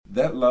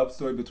That love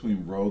story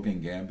between Rogue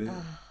and Gambit.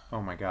 Oh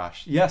my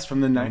gosh. Yes,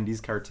 from the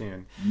 90s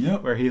cartoon.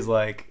 Yep. Where he's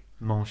like,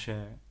 mon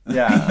cher.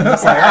 Yeah. I'm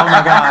just like, oh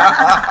my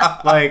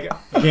God. Like,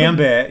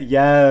 Gambit.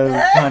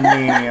 Yes,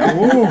 honey.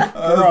 Ooh,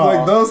 I was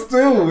like, those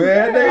two,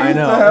 man. They I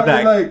know. used to have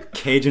That like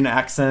Cajun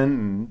accent.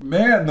 And...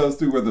 Man, those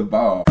two were the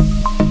bomb.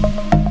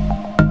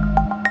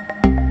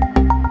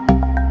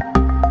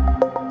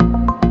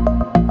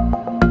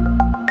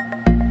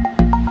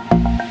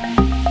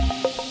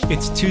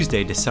 It's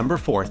Tuesday, December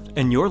 4th,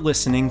 and you're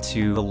listening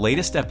to the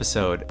latest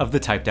episode of the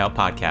Typed Out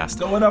Podcast.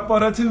 Going up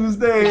on a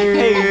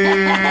Tuesday!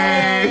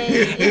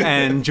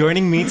 And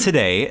joining me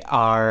today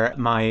are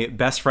my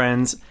best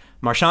friends,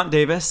 Marchant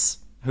Davis,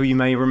 who you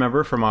may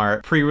remember from our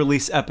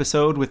pre-release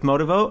episode with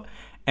Motivote,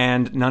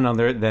 and none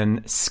other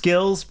than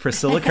Skills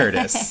Priscilla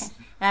Curtis.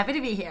 Happy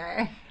to be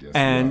here. Yes,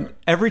 And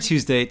every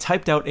Tuesday,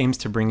 Typed Out aims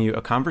to bring you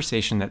a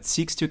conversation that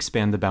seeks to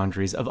expand the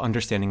boundaries of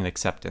understanding and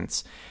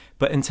acceptance.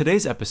 But in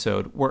today's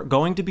episode, we're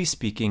going to be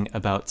speaking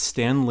about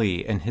Stan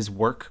Lee and his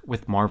work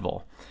with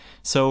Marvel.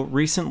 So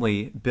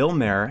recently, Bill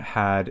Maher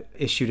had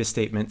issued a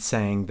statement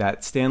saying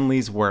that Stan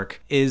Lee's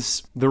work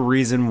is the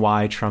reason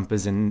why Trump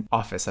is in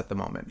office at the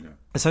moment. Yeah.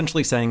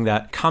 Essentially saying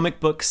that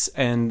comic books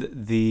and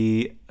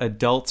the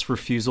adults'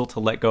 refusal to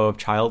let go of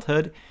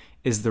childhood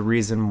is the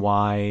reason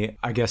why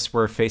I guess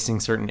we're facing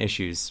certain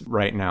issues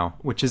right now,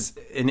 which is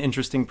an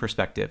interesting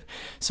perspective.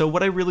 So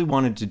what I really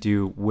wanted to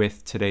do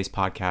with today's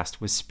podcast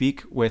was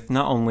speak with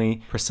not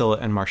only Priscilla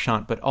and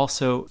Marchant, but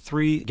also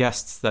three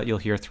guests that you'll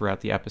hear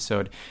throughout the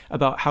episode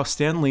about how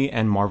Stan Lee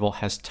and Marvel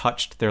has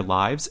touched their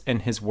lives,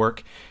 and his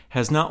work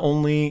has not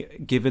only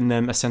given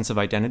them a sense of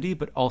identity,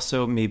 but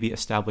also maybe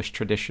established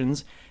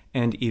traditions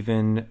and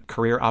even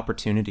career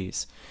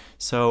opportunities.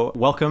 So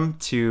welcome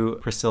to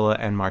Priscilla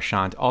and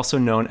Marchant, also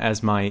known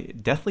as my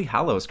Deathly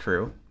Hallows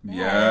crew.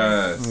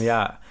 Yes.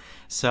 Yeah.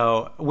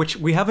 So, which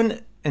we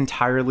haven't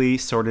entirely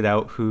sorted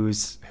out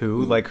who's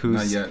who, like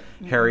who's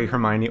Harry,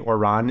 Hermione, or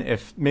Ron.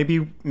 If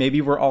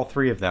maybe we're all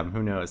three of them.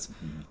 Who knows?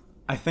 Mm-hmm.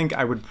 I think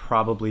I would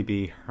probably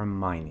be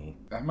Hermione.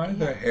 I'm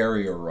either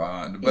Harry or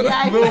Ron, but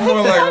I'm a little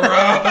more like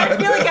Ron. I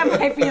feel like I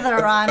might be the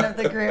Ron of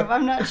the group.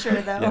 I'm not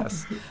sure, though.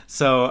 Yes.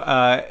 So,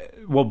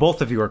 well,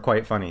 both of you are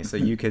quite funny, so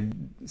you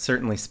could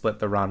certainly split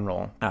the Ron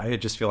role. I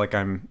just feel like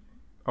I'm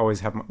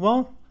always have...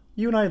 Well,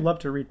 you and I love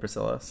to read,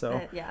 Priscilla,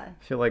 so yeah. I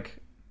feel like...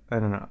 I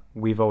don't know.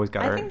 We've always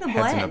got our heads in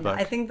a book.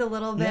 I think the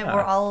little bit,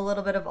 we're all a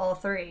little bit of all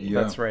three.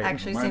 Yeah. That's right.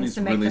 Actually Hermione's seems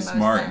to make really the most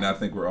smart, sense. and I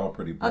think we're all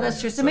pretty brilliant. Oh,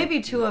 that's true. So maybe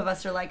two of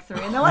us are like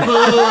three. And they're like,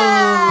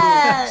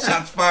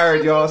 Shots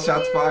fired, y'all.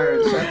 Shots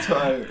fired. Shots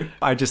fired.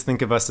 I just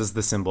think of us as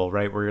the symbol,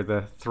 right? We're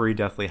the three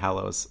Deathly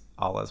Hallows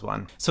all as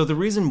one. So the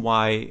reason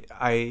why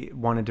I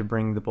wanted to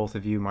bring the both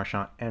of you,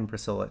 Marchant and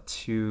Priscilla,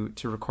 to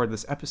record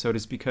this episode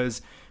is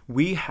because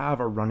we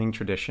have a running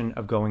tradition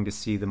of going to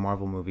see the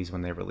Marvel movies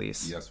when they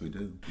release. Yes, we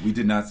do. We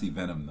did not see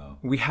Venom, though.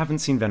 We haven't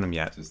seen Venom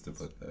yet. Just to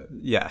put that.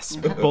 Yes.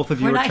 Both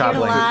of you we're are not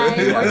traveling.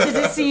 here to lie or to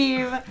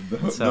deceive.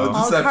 So,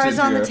 all cards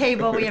on the here.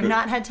 table. We have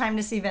not had time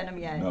to see Venom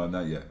yet. No,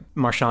 not yet.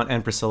 Marchant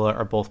and Priscilla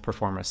are both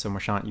performers. So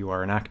Marchant, you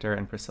are an actor,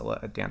 and Priscilla,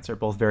 a dancer.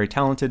 Both very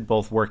talented,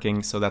 both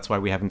working. So that's why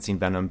we haven't seen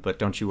Venom. But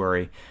don't you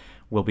worry.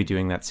 We'll be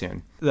doing that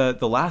soon. The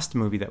last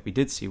movie that we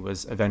did see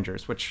was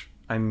Avengers, which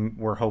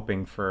we're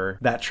hoping for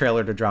that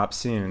trailer to drop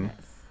soon. Yes.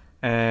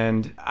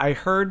 And I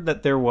heard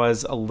that there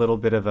was a little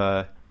bit of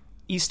a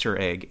Easter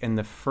egg in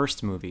the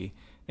first movie,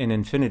 in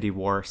Infinity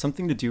War,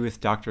 something to do with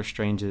Doctor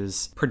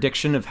Strange's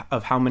prediction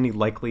of how many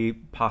likely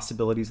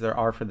possibilities there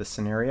are for the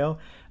scenario,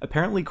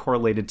 apparently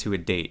correlated to a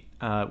date,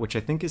 which I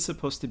think is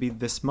supposed to be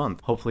this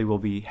month. Hopefully we'll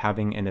be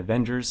having an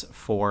Avengers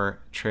 4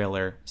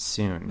 trailer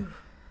soon.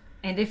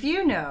 And if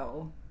you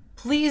know...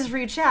 please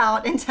reach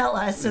out and tell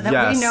us so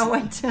that we know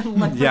what to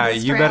look for. Yeah,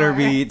 this you trailer. better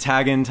be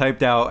tagging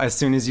Typed Out as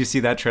soon as you see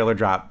that trailer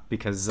drop,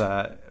 because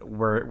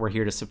we're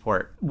here to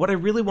support. What I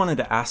really wanted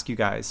to ask you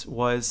guys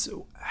was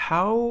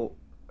how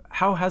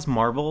has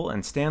Marvel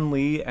and Stan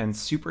Lee and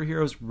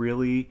superheroes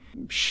really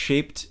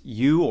shaped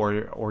you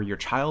or your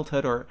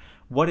childhood, or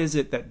what is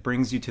it that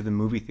brings you to the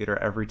movie theater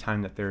every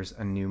time that there's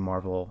a new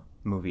Marvel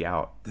movie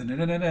out?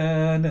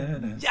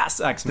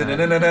 Yes, X-Men.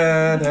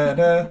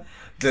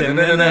 That's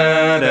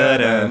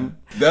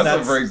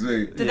what brings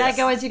me. Did that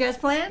go as you guys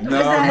planned? No,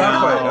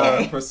 not quite.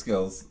 Okay. For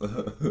skills.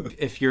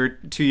 If you're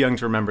too young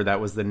to remember,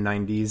 that was the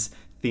 90s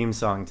theme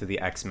song to the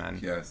X-Men.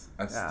 Yes,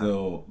 I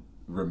still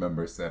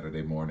remember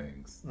Saturday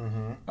mornings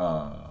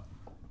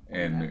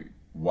and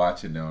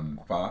watching on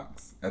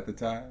Fox at the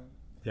time.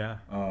 Yeah.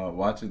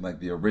 Watching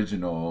like the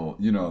original,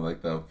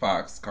 like the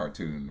Fox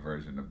cartoon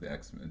version of the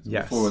X-Men.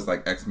 Yes. Before it was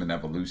like X-Men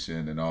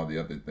Evolution and all the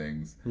other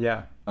things.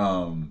 Yeah.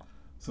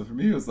 So for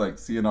me, it was like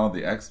seeing all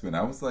the X-Men.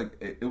 I was like,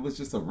 it was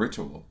just a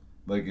ritual.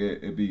 Like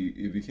it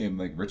became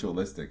like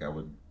ritualistic. I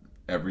would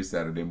every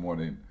Saturday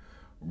morning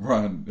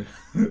run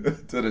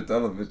to the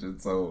television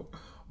so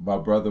my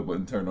brother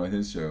wouldn't turn on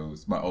his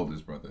shows. My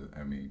oldest brother,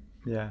 I mean.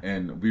 Yeah.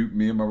 And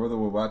me and my brother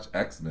would watch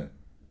X-Men.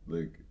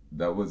 Like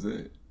that was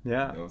it.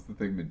 Yeah. That was the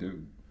thing to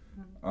do.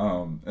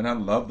 And I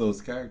love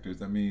those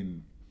characters. I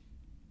mean,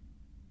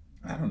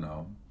 I don't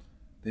know.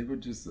 they were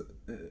just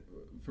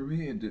for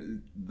me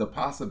the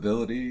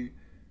possibilities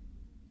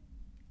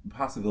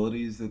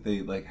that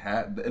they like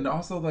had, and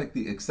also like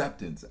the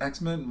acceptance.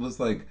 X-Men was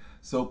like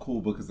so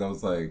cool because I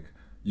was like,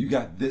 you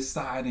got this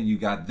side and you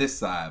got this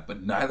side,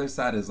 but neither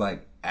side is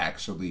like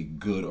actually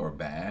good or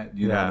bad.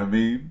 You know what I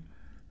mean?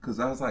 Because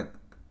I was like,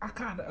 I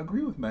kind of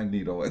agree with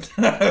Magneto at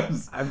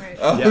times. I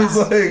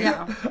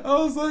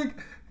was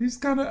like, he's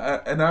kind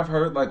of, and I've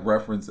heard like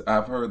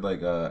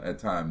at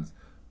times,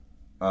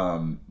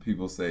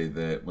 people say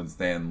that when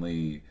Stan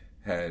Lee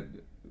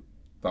had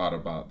thought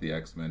about the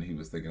X-Men, he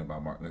was thinking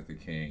about Martin Luther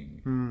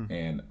King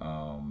and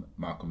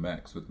Malcolm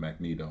X with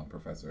Magneto and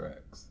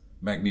Professor X.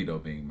 Magneto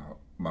being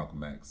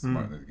Malcolm X,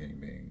 Martin Luther King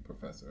being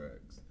Professor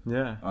X.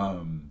 Yeah.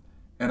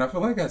 And I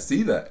feel like I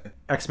see that.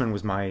 X-Men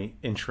was my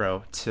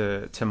intro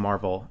to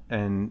Marvel,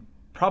 and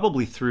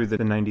probably through the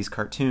 90s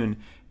cartoon.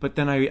 But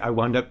then I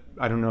wound up,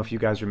 I don't know if you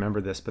guys remember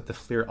this, but the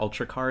Fleer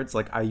Ultra cards,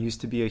 like I used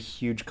to be a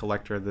huge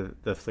collector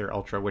of the Fleer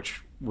Ultra,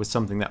 which was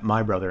something that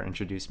my brother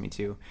introduced me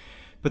to.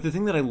 But the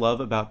thing that I love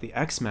about the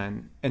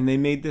X-Men, and they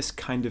made this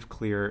kind of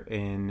clear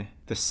in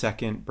the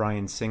second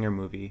Bryan Singer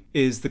movie,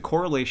 is the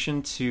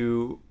correlation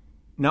to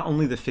not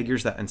only the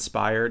figures that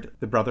inspired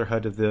the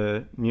Brotherhood of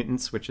the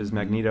Mutants, which is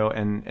Magneto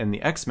and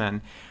the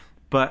X-Men,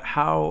 but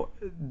how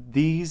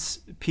these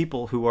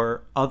people who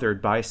are othered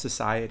by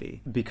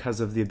society because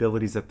of the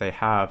abilities that they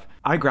have,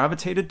 I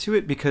gravitated to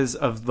it because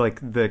of like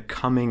the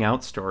coming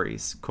out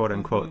stories, quote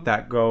unquote,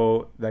 that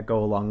go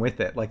along with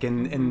it. Like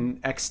in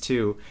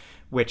X2,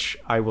 which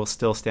I will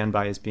still stand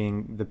by as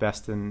being the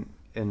best in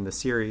the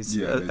series.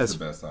 Yeah, it's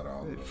the best out of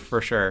all of those.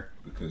 For sure.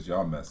 Because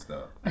y'all messed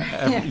up.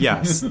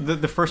 Yes.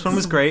 The first one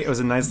was great. It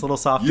was a nice little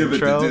soft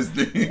intro.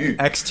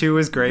 X2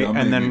 was great.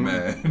 And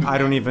then I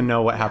don't even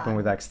know what happened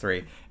with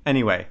X3.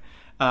 Anyway,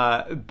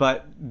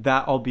 but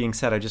that all being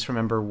said, I just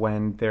remember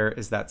when there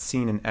is that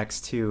scene in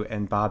X2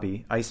 and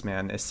Bobby,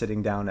 Iceman, is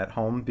sitting down at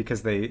home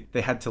because they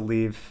had to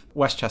leave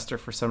Westchester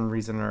for some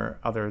reason or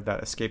other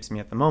that escapes me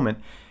at the moment.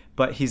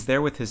 But he's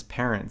there with his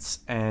parents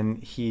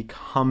and he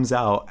comes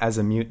out as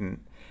a mutant.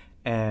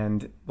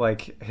 And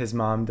like his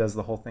mom does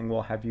the whole thing,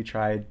 well, have you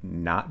tried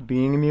not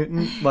being a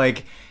mutant?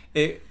 Like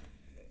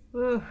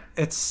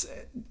it's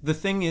the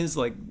thing is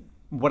like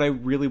what I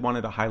really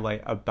wanted to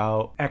highlight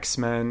about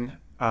X-Men,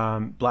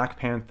 Black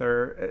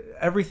Panther,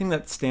 everything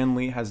that Stan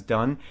Lee has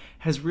done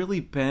has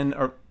really been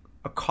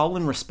a call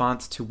and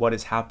response to what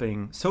is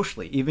happening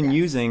socially, even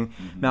using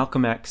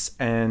Malcolm X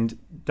and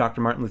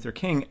Dr. Martin Luther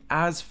King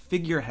as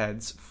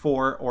figureheads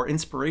for or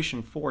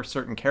inspiration for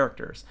certain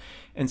characters.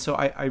 And so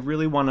I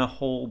really want to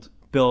hold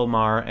Bill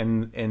Maher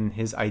and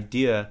his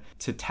idea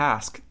to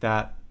task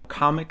that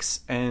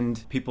comics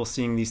and people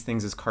seeing these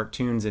things as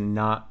cartoons and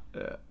not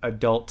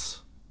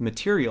adult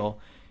material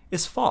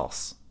is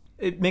false.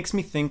 It makes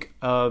me think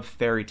of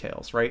fairy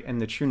tales, right?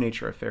 And the true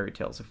nature of fairy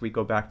tales. If we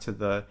go back to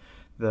the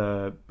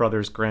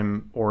Brothers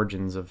Grimm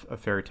origins of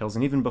fairy tales,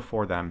 and even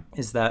before them,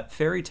 is that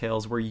fairy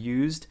tales were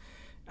used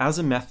as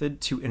a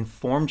method to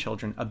inform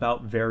children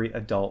about very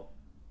adult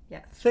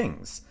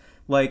things.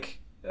 Like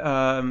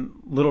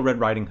Little Red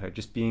Riding Hood,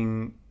 just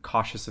being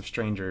cautious of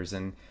strangers,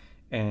 and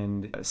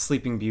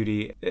Sleeping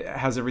Beauty, it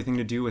has everything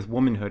to do with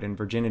womanhood and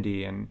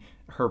virginity and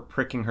her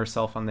pricking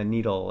herself on the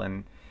needle,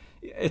 and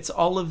it's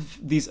all of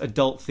these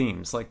adult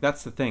themes. Like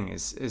that's the thing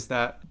is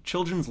that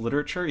children's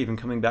literature, even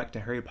coming back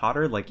to Harry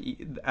Potter, like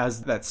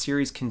as that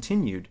series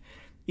continued,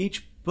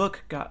 each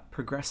book got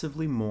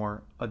progressively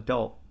more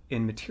adult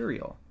in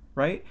material,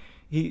 right?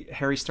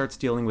 Harry starts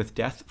dealing with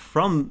death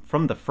from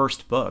the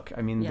first book.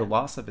 I mean, the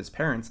loss of his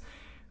parents.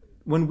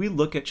 When we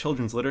look at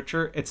children's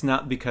literature, it's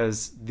not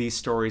because these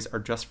stories are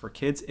just for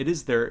kids. It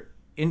is their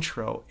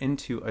intro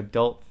into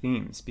adult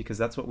themes, because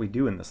that's what we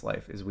do in this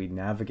life, is we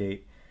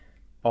navigate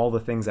all the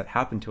things that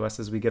happen to us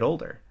as we get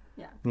older.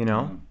 Yeah. You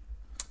know?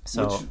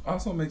 So which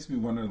also makes me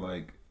wonder,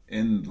 like,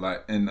 in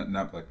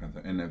not Black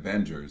Panther, in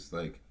Avengers,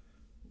 like,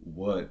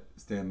 what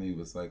Stan Lee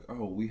was like,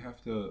 oh, we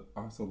have to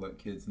also let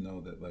kids know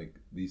that, like,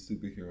 these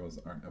superheroes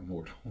aren't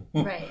immortal.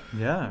 Right.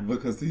 Yeah.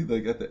 Because he,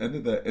 like, at the end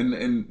of that,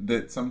 and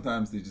that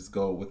sometimes they just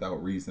go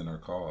without reason or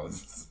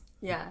cause.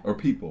 Yeah. Or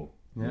people.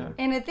 Yeah.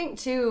 And I think,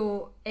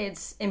 too,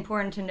 it's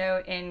important to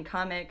note in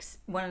comics,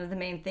 one of the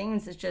main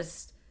things is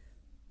just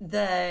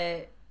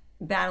the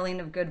battling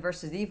of good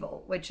versus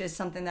evil, which is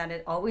something that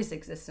it always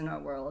exists in our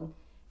world.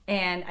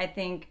 And I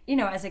think, you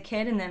know, as a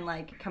kid and then,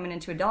 like, coming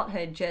into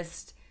adulthood,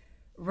 just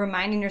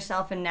reminding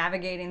yourself and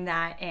navigating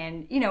that,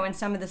 and, you know, in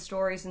some of the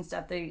stories and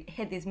stuff, they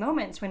hit these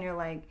moments when you're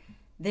like,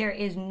 there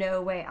is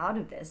no way out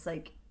of this.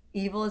 Like,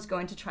 evil is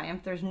going to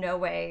triumph. There's no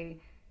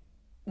way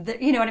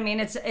that, you know what I mean?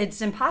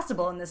 It's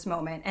impossible in this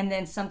moment. And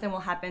then something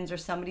will happen, or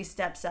somebody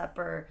steps up,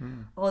 or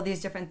all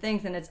these different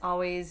things. And it's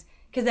always,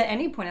 because at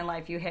any point in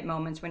life you hit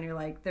moments when you're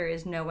like, there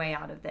is no way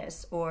out of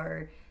this,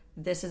 or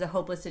this is a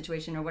hopeless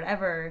situation, or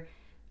whatever.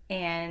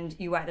 And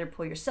you either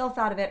pull yourself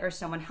out of it, or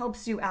someone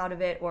helps you out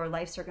of it, or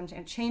life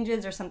circumstance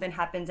changes, or something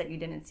happens that you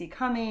didn't see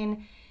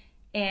coming.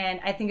 And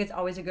I think it's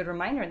always a good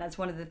reminder. And that's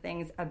one of the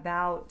things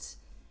about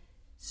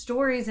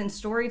stories and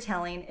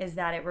storytelling is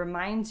that it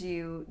reminds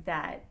you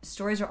that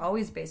stories are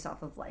always based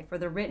off of life, or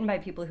they're written by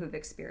people who've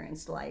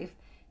experienced life.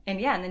 And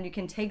then you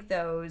can take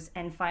those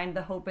and find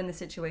the hope in the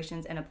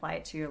situations and apply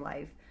it to your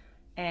life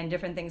and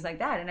different things like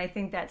that. And I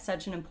think that's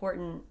such an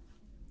important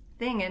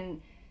thing.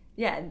 And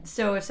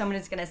so if someone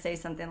is going to say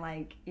something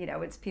like,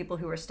 it's people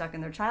who are stuck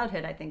in their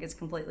childhood, I think it's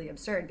completely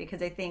absurd,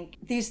 because I think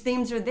these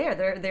themes are there.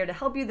 They're there to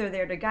help you. They're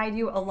there to guide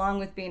you, along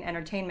with being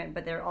entertainment,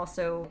 but they're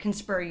also can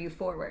spur you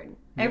forward.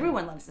 Yeah.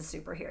 Everyone loves a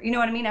superhero. You know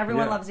what I mean?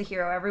 Everyone loves a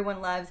hero. Everyone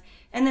loves,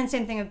 and then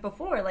same thing as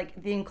before,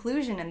 like the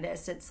inclusion in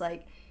this. It's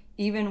like,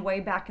 even way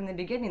back in the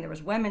beginning, there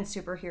was women's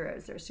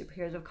superheroes, there were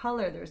superheroes of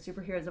color, there were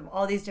superheroes of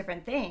all these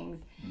different things.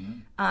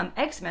 Mm-hmm.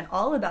 X-Men,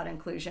 all about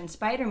inclusion.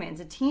 Spider-Man's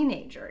a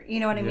teenager, you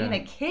know what I mean? A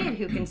kid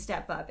who can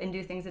step up and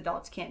do things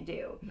adults can't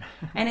do.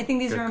 And I think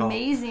these are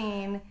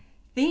amazing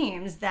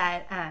themes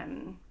that,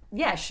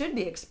 should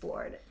be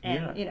explored.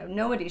 And,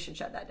 nobody should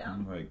shut that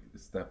down. Like,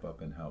 step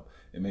up and help.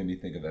 It made me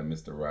think of that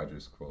Mr.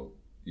 Rogers quote,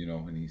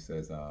 when he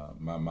says,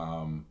 my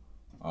mom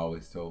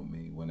always told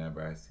me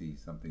whenever I see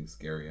something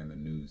scary in the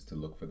news to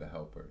look for the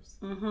helpers.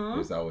 Mm-hmm.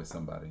 There's always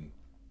somebody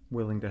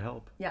willing to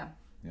help. Yeah.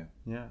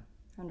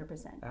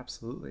 100%.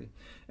 Absolutely.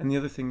 And the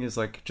other thing is,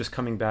 like, just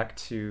coming back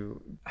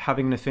to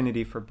having an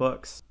affinity for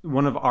books.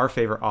 One of our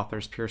favorite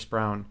authors, Pierce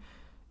Brown,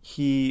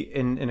 he,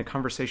 in a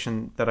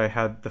conversation that I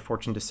had the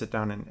fortune to sit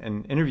down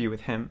and interview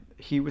with him,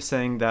 he was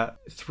saying that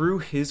through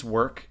his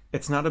work,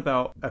 it's not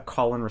about a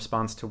call and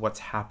response to what's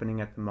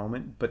happening at the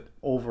moment, but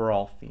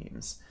overall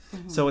themes.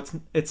 Mm-hmm. So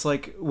it's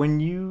like when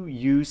you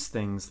use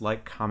things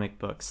like comic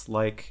books,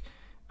 like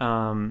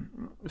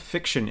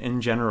fiction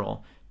in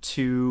general,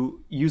 to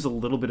use a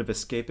little bit of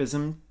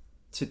escapism,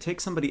 to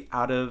take somebody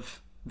out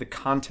of the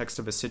context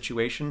of a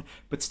situation,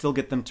 but still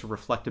get them to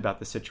reflect about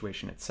the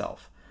situation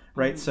itself,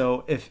 right? Mm-hmm.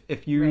 So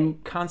if you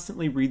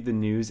constantly read the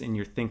news and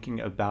you're thinking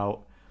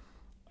about,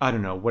 I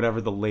don't know, whatever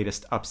the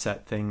latest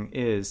upset thing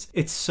is,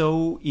 it's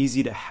so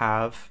easy to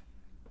have,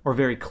 or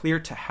very clear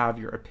to have,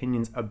 your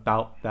opinions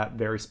about that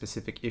very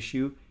specific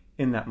issue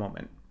in that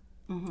moment.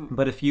 Mm-hmm.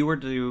 But if you were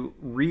to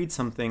read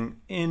something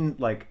in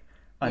like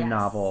a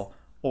novel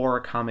or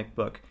a comic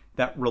book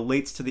that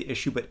relates to the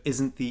issue but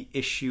isn't the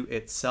issue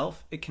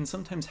itself, it can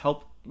sometimes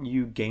help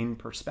you gain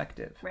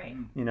perspective, right?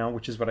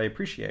 Which is what I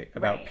appreciate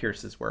about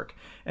Pierce's work,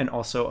 and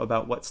also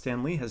about what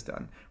Stan Lee has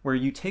done, where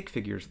you take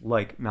figures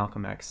like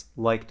Malcolm X,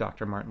 like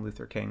Dr. Martin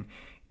Luther King,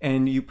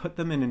 and you put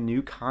them in a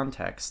new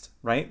context,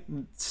 right?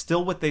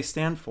 Still what they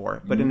stand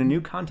for, but in a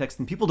new context,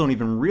 and people don't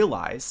even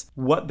realize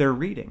what they're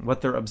reading,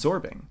 what they're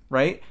absorbing,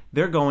 right?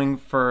 They're going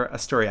for a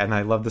story, and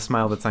I love the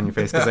smile that's on your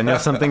face because I know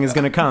something is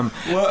going to come.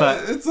 Well,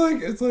 but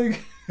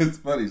it's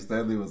funny.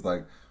 Stanley was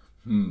like,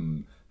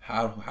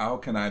 how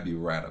can I be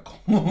radical?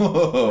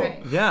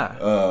 Right.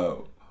 Yeah.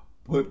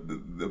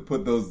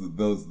 Put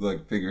those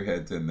like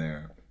figureheads in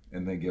there.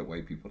 And then get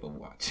white people to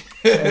watch.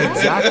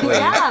 Exactly.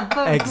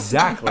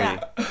 Exactly.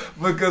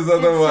 Because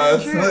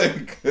otherwise,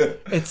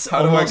 it's how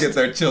almost, do I get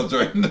their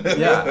children?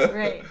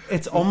 Right.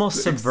 It's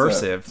almost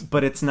subversive,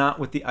 but it's not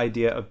with the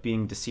idea of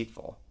being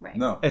deceitful. Right.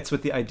 No. It's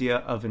with the idea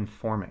of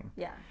informing.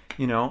 Yeah.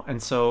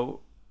 And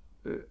so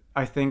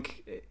I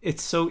think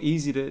it's so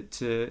easy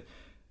to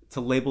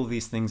label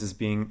these things as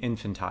being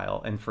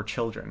infantile and for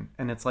children.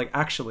 And it's like,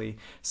 actually,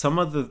 some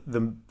of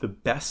the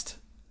best,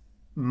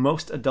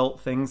 most adult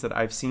things that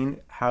I've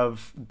seen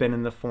have been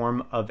in the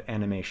form of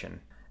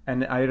animation.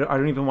 And I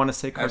don't even want to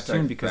say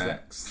cartoon because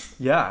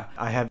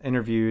I have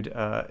interviewed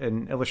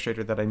an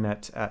illustrator that I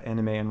met at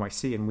Anime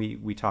NYC, and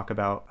we talk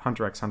about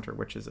Hunter x Hunter,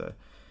 which is a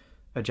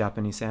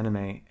Japanese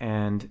anime,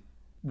 and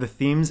the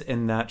themes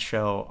in that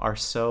show are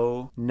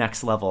so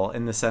next level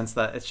in the sense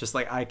that it's just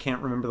like, I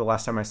can't remember the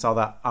last time I saw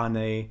that on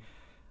a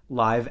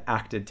live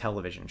acted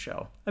television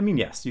show. I mean,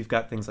 yes, you've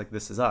got things like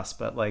This Is Us,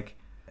 but like,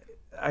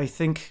 I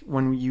think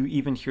when you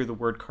even hear the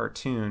word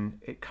cartoon,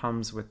 it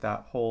comes with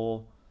that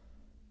whole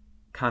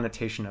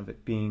connotation of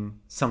it being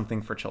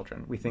something for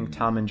children. We think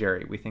Tom and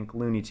Jerry, we think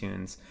Looney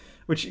Tunes,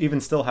 which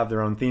even still have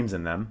their own themes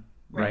in them,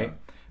 right?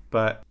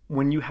 But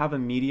when you have a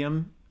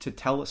medium to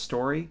tell a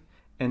story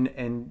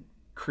and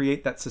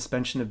create that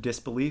suspension of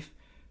disbelief,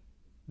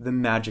 the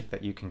magic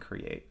that you can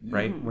create,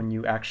 right? When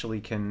you actually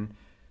can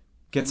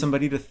get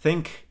somebody to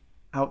think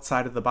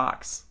outside of the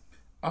box.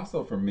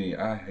 Also, for me,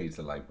 I hate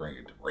to like bring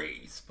it to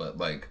race, but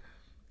like,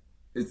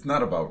 it's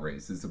not about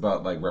race. It's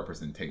about like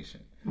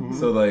representation. Mm-hmm.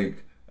 So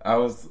like, I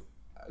was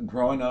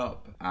growing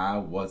up, I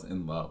was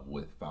in love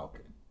with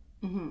Falcon.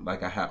 Mm-hmm.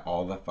 Like, I had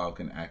all the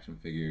Falcon action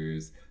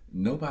figures.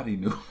 Nobody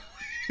knew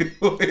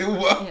who it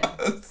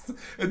was. Yeah.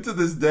 And to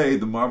this day,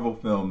 the Marvel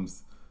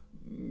films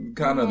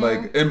kind of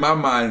like, in my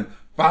mind,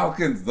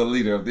 Falcon's the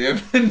leader of the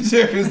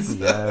Avengers.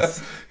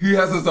 Yes. He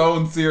has his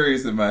own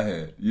series in my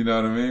head. You know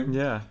what I mean?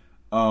 Yeah.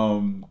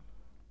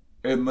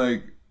 And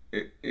like,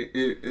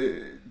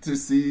 to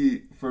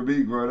see, for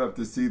me growing up,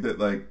 to see that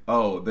like,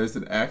 oh, there's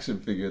an action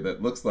figure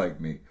that looks like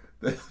me.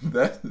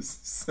 That's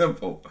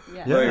simple.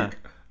 Yeah. Like,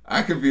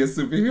 I could be a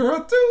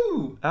superhero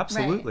too.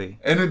 Absolutely. Right.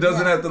 And it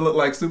doesn't have to look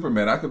like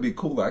Superman. I could be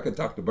cooler. I could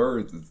talk to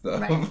birds and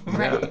stuff.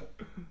 Right.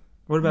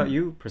 What about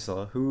you,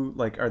 Priscilla? Who,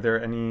 like, are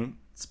there any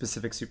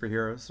specific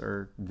superheroes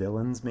or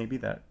villains maybe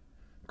that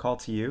call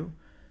to you?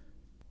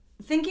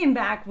 Thinking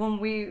back when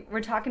we were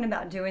talking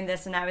about doing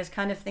this, and I was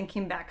kind of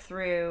thinking back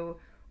through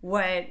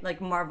what like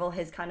Marvel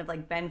has kind of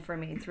like been for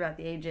me throughout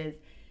the ages,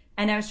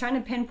 and I was trying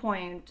to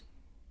pinpoint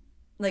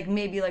like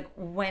maybe like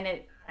when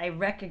I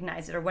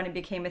recognized it or when it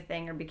became a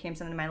thing or became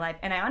something in my life,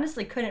 and I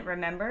honestly couldn't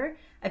remember.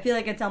 I feel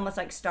like it's almost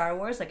like Star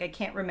Wars, like I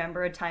can't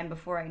remember a time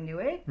before I knew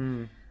it.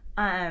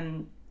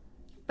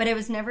 But it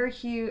was never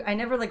huge. I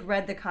never like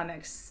read the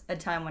comics a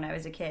ton when I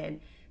was a kid,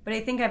 but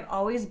I think I've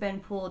always been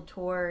pulled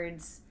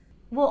towards,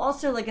 well,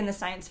 also like in the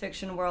science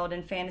fiction world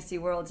and fantasy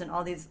worlds and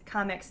all these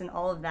comics and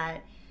all of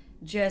that,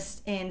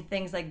 just in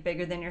things like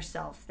bigger than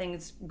yourself,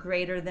 things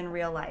greater than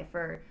real life,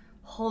 or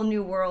whole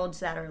new worlds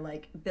that are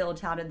like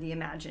built out of the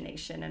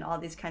imagination and all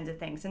these kinds of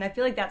things. And I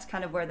feel like that's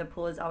kind of where the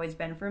pull has always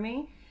been for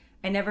me.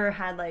 I never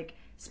had like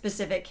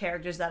specific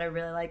characters that I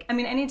really like. I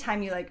mean,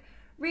 anytime you like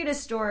read a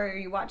story or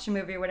you watch a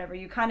movie or whatever,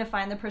 you kind of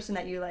find the person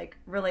that you like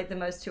relate the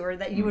most to or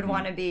that you would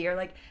want to be, or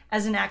like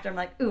as an actor I'm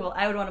like, ooh, well,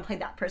 I would want to play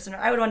that person, or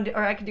I would want to do,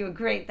 or I could do a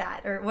great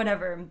that or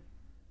whatever.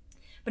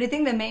 But I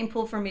think the main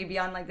pull for me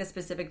beyond like the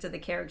specifics of the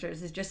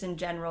characters is just in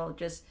general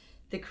just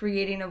the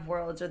creating of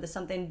worlds or the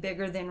something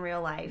bigger than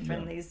real life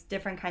and these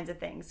different kinds of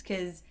things,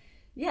 because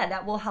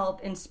that will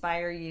help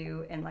inspire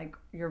you in like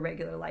your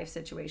regular life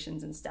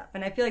situations and stuff.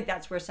 And I feel like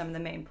that's where some of the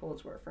main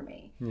pulls were for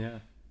me.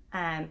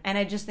 And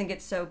I just think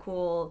it's so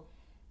cool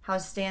how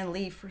Stan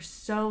Lee for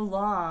so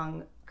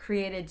long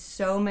created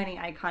so many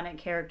iconic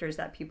characters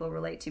that people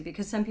relate to,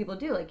 because some people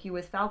do, like you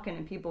with Falcon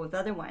and people with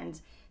other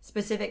ones,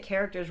 specific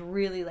characters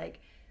really like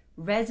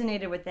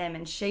resonated with them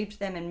and shaped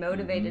them and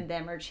motivated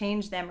them or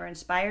changed them or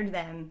inspired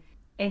them.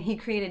 And he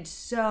created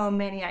so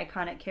many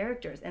iconic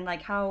characters, and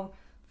like how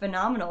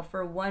phenomenal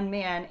for one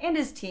man and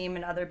his team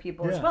and other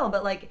people as well.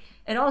 But like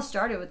it all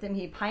started with him.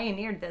 He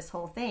pioneered this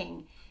whole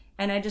thing.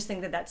 And I just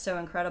think that that's so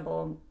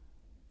incredible.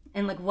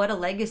 And like what a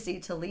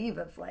legacy to leave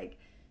of like,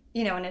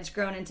 you know, and it's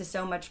grown into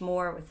so much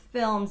more with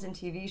films and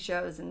TV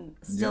shows and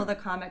still the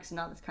comics and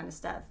all this kind of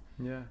stuff.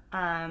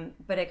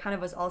 But it kind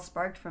of was all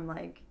sparked from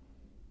like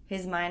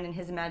his mind and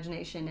his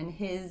imagination and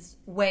his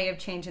way of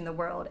changing the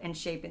world and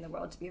shaping the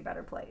world to be a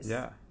better place.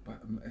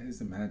 But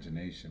his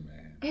imagination,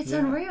 man. It's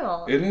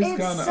unreal. It is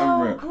kind of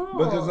so unreal.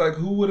 Cool. Because like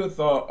who would have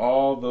thought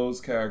all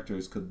those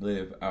characters could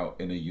live out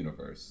in a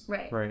universe?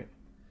 Right.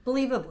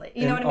 Believably.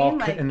 You know what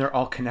I mean? And they're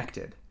all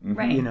connected.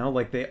 Right. You know,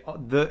 like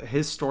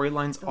his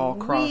storylines all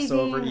cross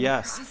over.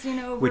 Crossing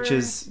over. Which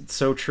is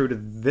so true to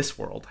this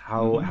world,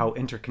 how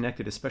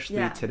interconnected,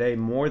 especially today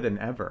more than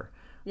ever.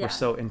 We're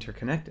so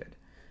interconnected.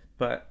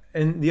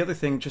 And the other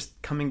thing,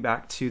 just coming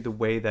back to the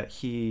way that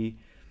he,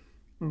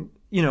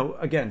 you know,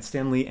 again,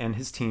 Stan Lee and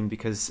his team,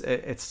 because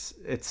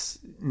it's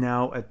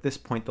now at this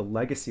point the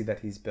legacy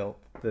that he's built,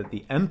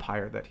 the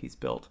empire that he's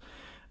built.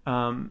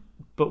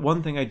 But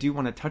one thing I do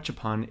want to touch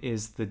upon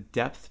is the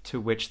depth to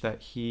which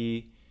that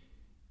he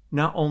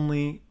not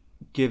only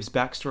gives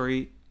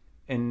backstory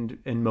and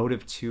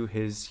motive to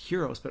his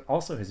heroes, but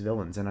also his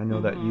villains. And I know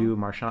that you,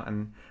 Marchant,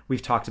 and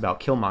we've talked about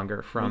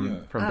Killmonger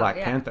from Black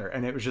Panther,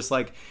 and it was just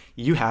like,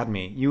 you had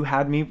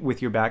me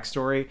with your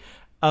backstory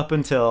up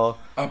until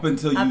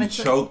you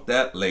choked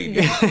that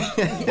lady.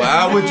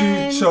 Why would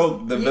you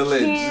choke the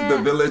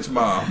village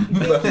mom?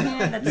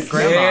 The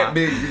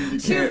grandma.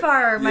 Too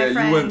far, my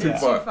friend. You went too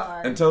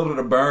far. And told her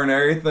to burn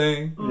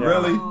everything.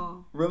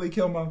 Really,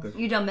 Killmonger.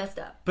 You done messed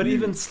up. But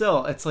even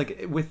still, it's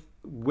like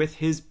with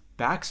his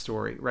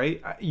backstory,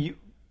 right? He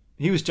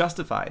was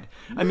justified.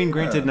 I mean,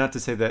 granted, not to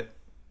say that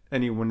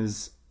anyone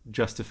is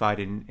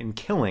justified in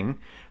killing,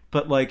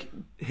 but like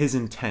his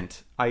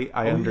intent, I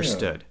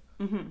understood.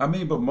 I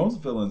mean, but most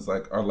villains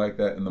are like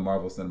that in the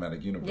Marvel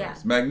Cinematic Universe. Yeah.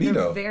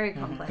 Magneto, they're very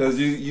complex. Because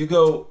you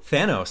go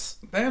Thanos.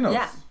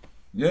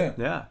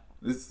 Yeah.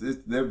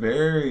 They're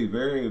very,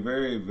 very,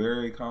 very,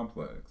 very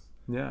complex.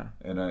 Yeah.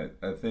 And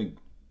I think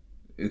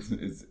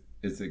it's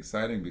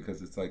exciting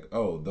because it's like,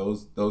 oh,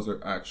 those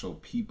are actual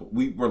people.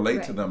 We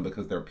relate to them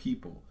because they're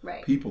people.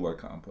 Right. People are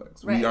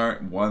complex. Right. We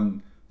aren't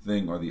one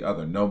thing or the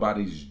other.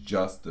 Nobody's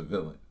just a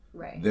villain.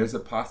 Right. There's a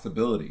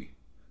possibility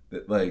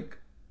that like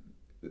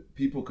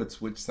people could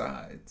switch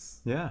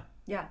sides. Yeah.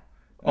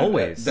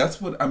 Always. That's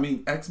what I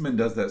mean. X-Men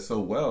does that so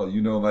well. You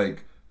know,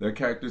 like there are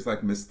characters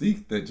like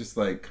Mystique that just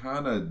like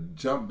kind of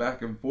jump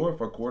back and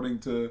forth according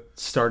to.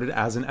 Started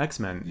as an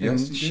X-Men.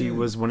 Yes, and she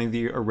was one of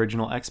the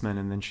original X-Men,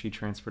 and then she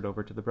transferred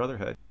over to the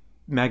Brotherhood.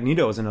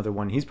 Magneto is another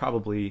one. He's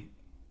probably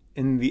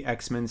in the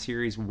X-Men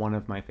series one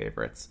of my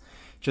favorites,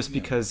 just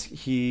because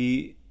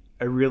I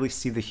really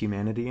see the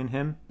humanity in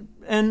him,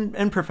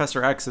 and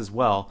Professor X as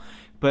well,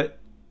 but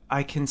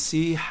I can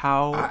see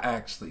how... I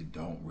actually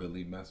don't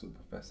really mess with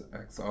Professor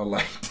X all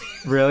like that.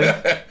 Really?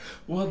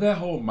 Well, that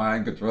whole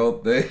mind control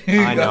thing.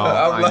 I know.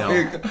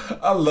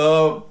 I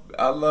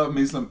love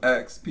me some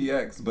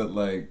XPX, but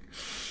like,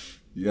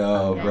 bro. You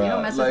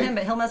don't mess with him,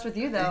 but he'll mess with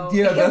you though.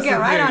 Yeah, he'll get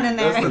right on in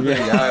there. That's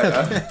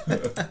the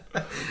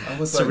thing. I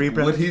was Cerebra.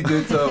 like, what he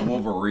did to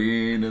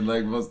Wolverine and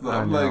like,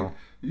 I'm like,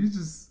 you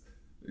just,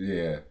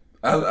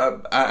 I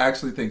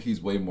actually think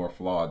he's way more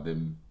flawed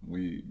than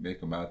we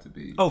make him out to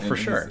be. Oh, for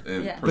sure.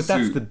 But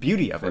that's the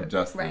beauty of it.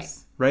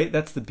 Justice. Right?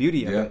 That's the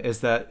beauty of it, is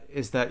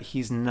that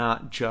he's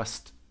not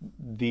just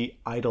the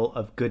idol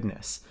of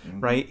goodness,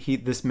 right?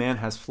 This man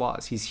has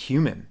flaws. He's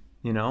human,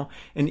 you know?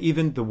 And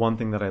even the one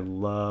thing that I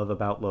love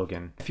about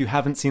Logan, if you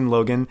haven't seen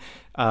Logan,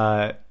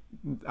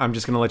 I'm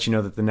just going to let you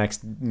know that the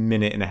next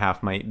minute and a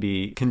half might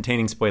be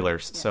containing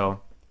spoilers.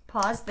 So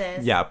pause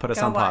this. Yeah, put us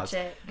on pause.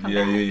 Watch it. Come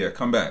back.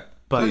 Come back.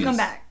 But come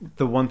back.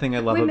 The one thing I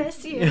love we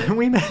miss you.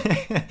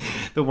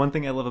 The one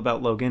thing I love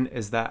about Logan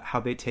is that how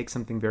they take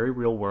something very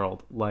real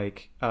world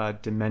like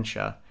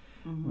dementia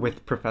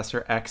with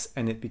Professor X,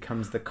 and it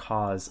becomes the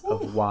cause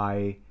of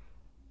why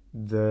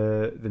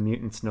the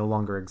mutants no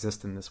longer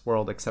exist in this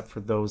world, except for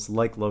those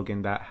like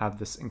Logan that have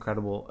this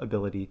incredible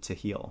ability to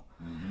heal.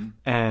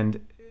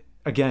 And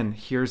again,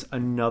 here's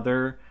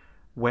another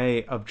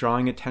way of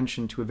drawing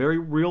attention to a very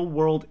real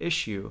world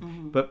issue,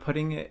 but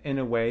putting it in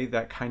a way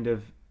that kind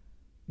of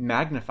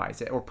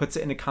magnifies it or puts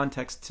it in a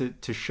context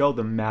to show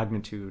the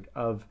magnitude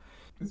of.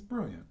 It's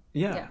brilliant.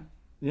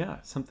 Yeah,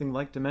 something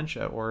like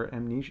dementia or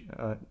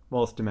amnesia.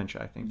 Well, it's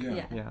dementia, I think.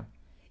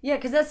 Yeah,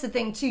 because that's the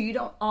thing too. You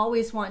don't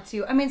always want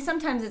to. I mean,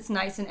 sometimes it's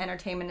nice in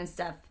entertainment and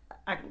stuff.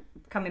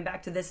 Coming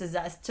back to This Is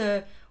Us,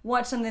 to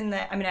watch something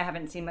that, I mean, I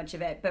haven't seen much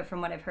of it, but from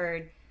what I've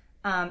heard,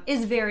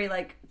 is very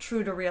like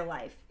true to real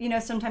life. You know,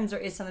 sometimes there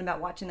is something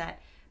about watching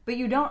that, but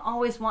you don't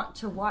always want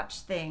to watch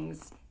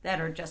things that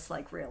are just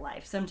like real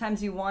life.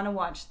 Sometimes you want to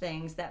watch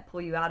things that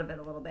pull you out of it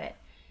a little bit.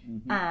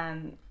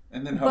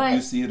 And then help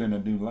you see it in a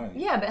new light.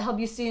 Yeah, but help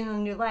you see it in a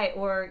new light.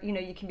 Or, you know,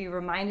 you can be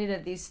reminded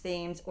of these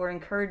themes or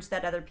encourage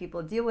that other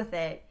people deal with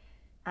it.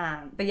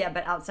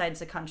 But outside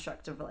the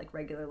construct of like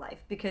regular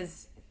life.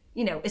 Because,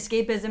 you know,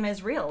 escapism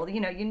is real.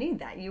 You know, you need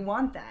that. You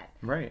want that.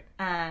 Right.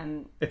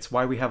 It's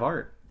why we have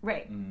art.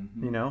 Right.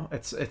 You know,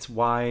 it's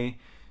why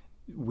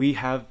we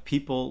have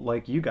people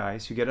like you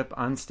guys who get up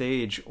on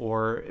stage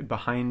or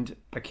behind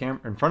a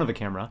camera, in front of a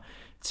camera,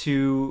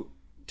 to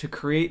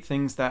create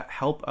things that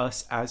help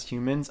us as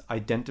humans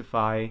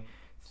identify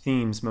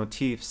themes,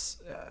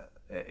 motifs,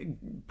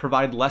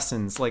 provide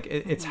lessons. Like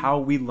it's how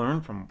we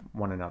learn from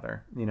one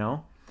another, you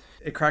know?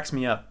 It cracks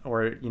me up,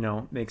 or, you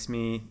know, makes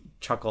me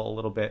chuckle a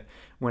little bit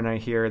when I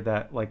hear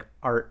that like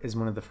art is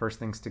one of the first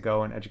things to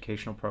go in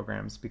educational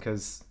programs,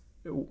 because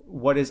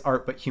what is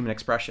art but human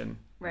expression?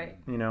 Right.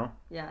 You know?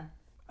 Yeah.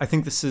 I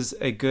think this is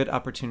a good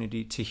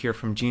opportunity to hear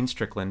from Jean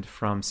Strickland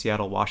from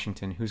Seattle,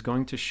 Washington, who's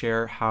going to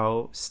share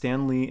how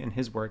Stan Lee and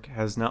his work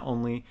has not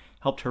only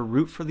helped her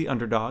root for the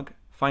underdog,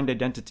 find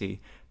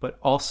identity, but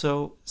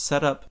also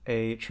set up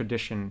a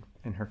tradition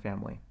in her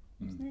family.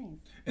 Nice.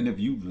 And if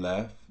you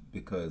left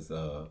because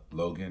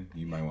Logan,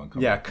 you might want to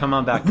come back. Come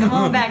on back. Come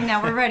on back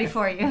now. We're ready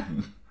for you.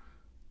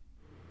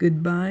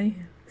 Goodbye,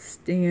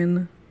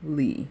 Stan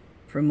Lee,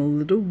 from a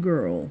little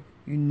girl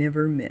you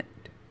never met.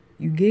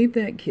 You gave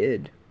that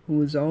kid who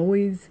was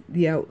always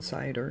the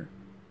outsider,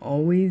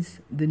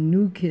 always the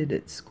new kid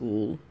at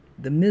school,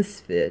 the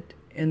misfit,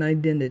 an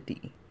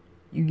identity.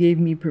 You gave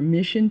me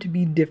permission to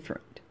be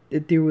different,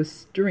 that there was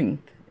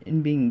strength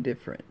in being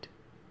different,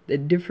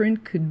 that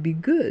different could be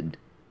good.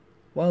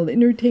 While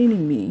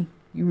entertaining me,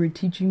 you were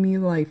teaching me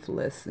life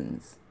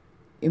lessons,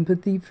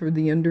 empathy for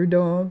the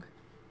underdog,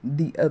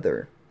 the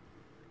other,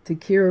 to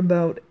care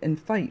about and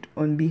fight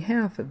on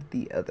behalf of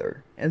the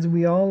other, as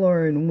we all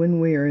are in one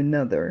way or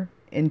another,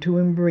 and to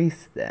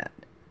embrace that.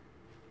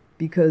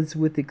 Because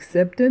with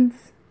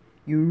acceptance,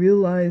 you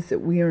realize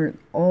that we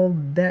aren't all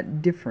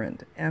that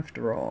different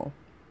after all.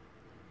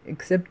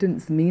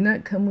 Acceptance may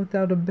not come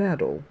without a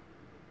battle,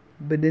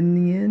 but in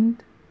the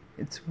end,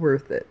 it's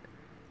worth it.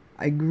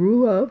 I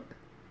grew up,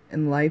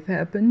 and life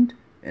happened,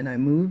 and I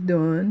moved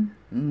on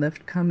and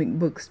left comic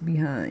books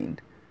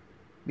behind,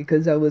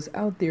 because I was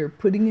out there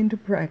putting into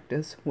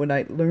practice what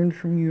I'd learned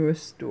from your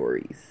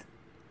stories.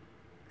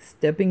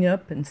 Stepping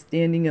up and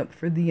standing up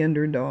for the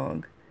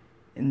underdog.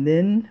 And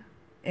then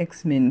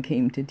X-Men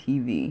came to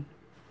TV.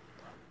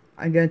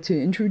 I got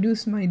to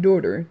introduce my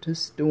daughter to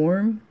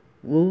Storm,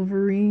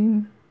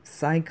 Wolverine,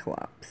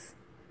 Cyclops,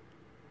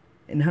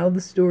 and how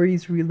the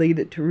stories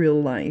related to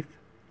real life.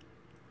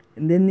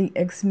 And then the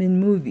X-Men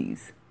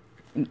movies.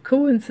 And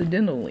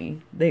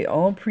coincidentally, they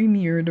all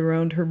premiered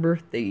around her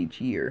birthday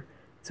each year,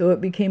 so it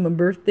became a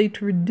birthday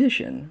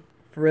tradition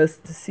for us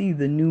to see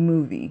the new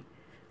movie.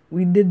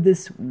 We did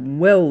this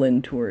well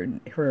into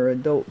her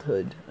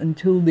adulthood,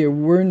 until there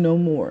were no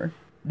more.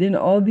 Then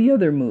all the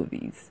other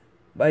movies.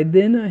 By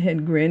then I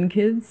had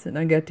grandkids, and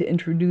I got to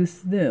introduce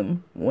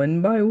them,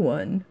 one by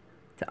one,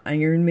 to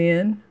Iron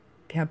Man,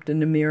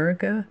 Captain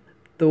America,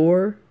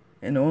 Thor,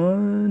 and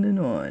on and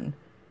on.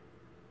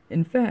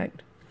 In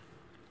fact,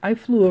 I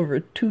flew over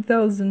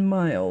 2,000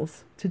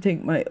 miles to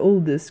take my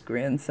oldest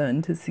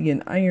grandson to see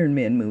an Iron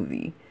Man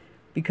movie,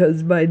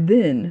 because by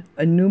then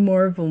a new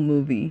Marvel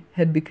movie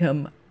had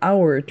become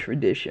our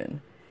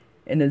tradition,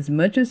 and as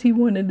much as he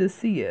wanted to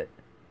see it,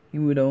 he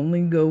would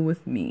only go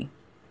with me.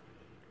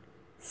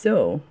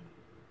 So,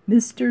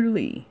 Mr.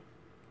 Lee,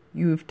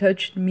 You have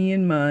touched me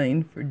and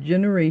mine for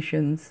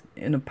generations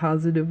in a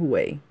positive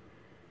way.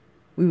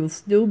 We will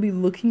still be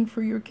looking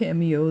for your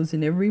cameos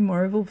in every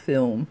Marvel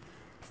film,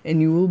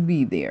 and you will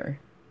be there.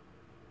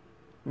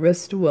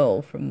 Rest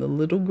well from the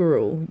little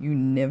girl you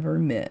never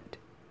met.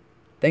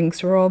 Thanks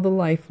for all the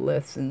life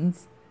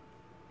lessons,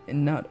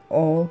 and not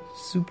all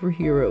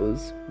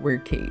superheroes wear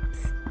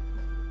capes.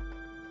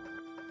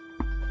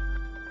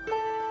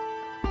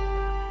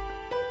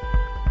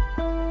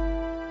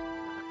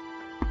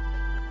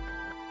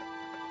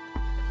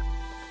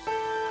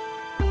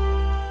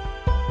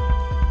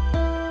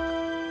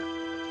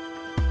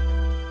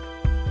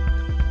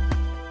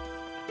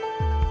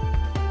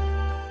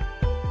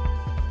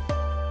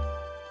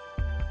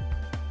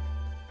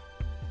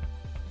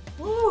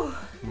 Ooh,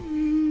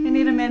 I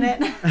need a minute.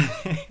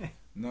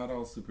 Not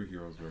all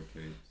superheroes wear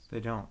capes. They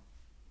don't.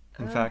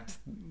 In fact,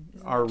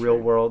 our real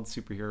world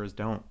superheroes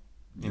don't.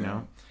 You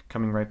know,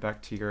 coming right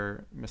back to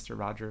your Mr.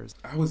 Rogers.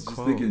 I was just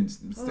quote. thinking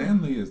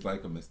Stan Lee is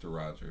like a Mr.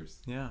 Rogers.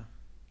 Yeah.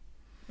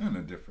 In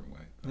a different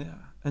way. Yeah.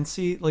 And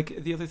see,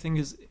 like, the other thing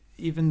is,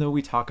 even though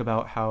we talk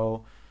about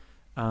how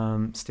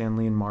Stan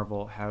Lee and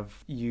Marvel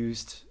have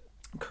used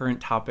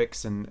current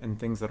topics and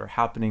things that are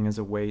happening as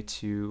a way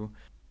to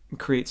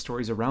create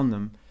stories around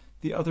them,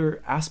 the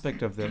other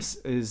aspect of this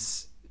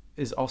is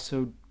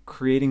also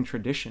creating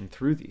tradition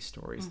through these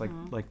stories,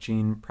 like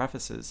Jean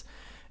prefaces,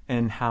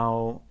 and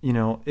how, you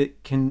know,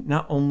 it can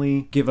not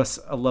only give us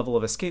a level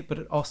of escape, but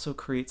it also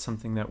creates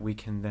something that we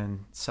can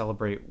then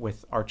celebrate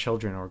with our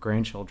children or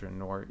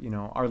grandchildren or, you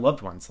know, our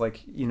loved ones,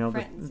 like, you know,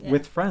 Friends,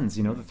 with friends,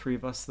 you know, the three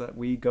of us that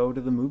we go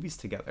to the movies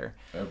together.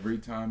 Every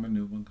time a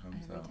new one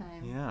comes out.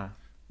 Yeah.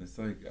 It's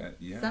like,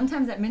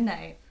 Sometimes at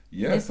midnight.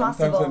 Yeah, if sometimes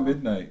possible. at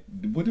midnight.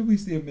 What did we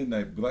see at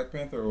midnight? Black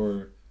Panther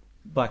or...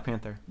 Black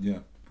Panther. Yeah.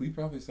 We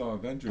probably saw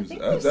Avengers.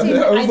 think I we've seen-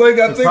 was like,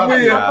 I think probably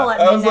we... a couple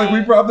at I was like, we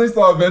midnight. probably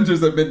saw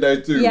Avengers at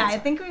midnight too. Yeah, I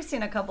think we've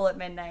seen a couple at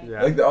midnight.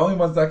 Yeah. Like the only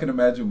ones I can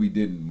imagine we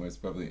didn't was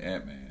probably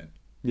Ant-Man.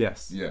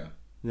 Yes. Yeah.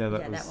 Yeah,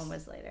 That one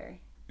was later.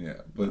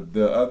 Yeah. But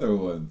the other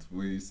ones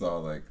we saw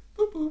like...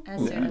 Boop, boop, As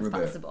boop, soon we as were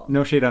there. possible.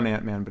 No shade on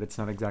Ant-Man, but it's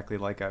not exactly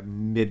like a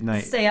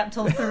midnight. Stay up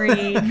till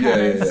 3 kind of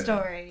yeah.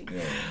 story.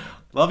 Yeah.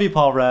 Love you,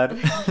 Paul Rudd.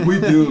 We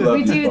do love We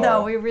you, do, Paul.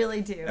 though. We really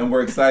do. And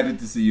we're excited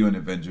to see you in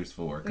Avengers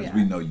 4 because Yeah.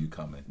 we know you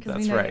coming. 'Cause That's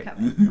we know right. you're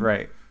coming.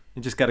 Right.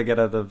 You just got to get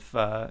out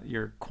of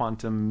your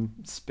quantum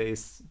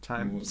space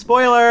time.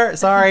 Spoiler!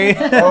 Sorry.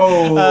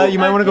 Oh, you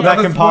might want to go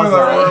back and pause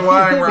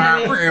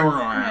that.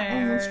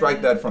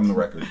 Strike that from the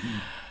record.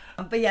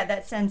 But yeah,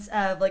 that sense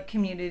of like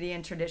community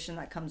and tradition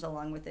that comes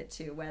along with it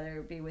too, whether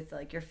it be with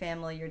like your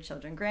family, your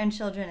children,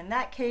 grandchildren in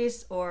that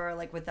case, or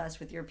like with us,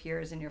 with your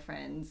peers and your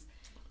friends,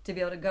 to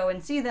be able to go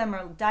and see them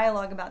or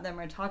dialogue about them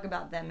or talk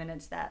about them. And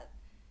it's that,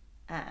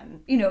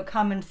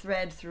 common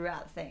thread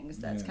throughout things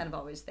that's kind of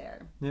always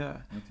there. Yeah.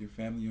 With your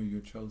family or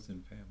your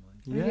chosen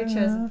family. Or your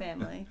chosen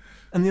family.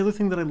 And the other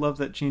thing that I love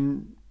that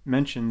Jean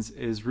mentions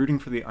is rooting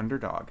for the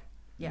underdog.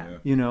 Yeah.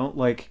 You know,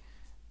 like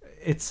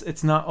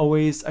it's not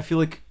always, I feel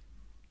like,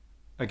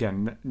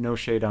 again, no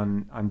shade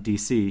on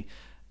DC.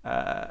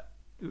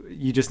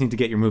 You just need to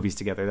get your movies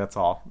together. That's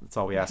all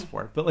we ask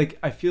for. But like,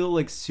 I feel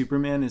like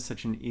Superman is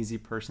such an easy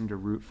person to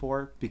root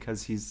for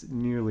because he's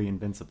nearly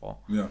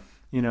invincible. Yeah.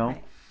 You know?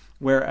 Right.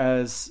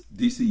 Whereas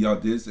DC, y'all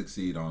did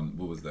succeed on,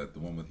 what was that? The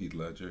one with Heath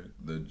Ledger?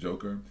 The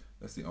Joker?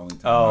 That's the only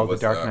time Oh, I was...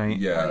 The Dark Knight.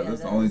 yeah, that's the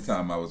that only was-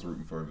 time I was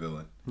rooting for a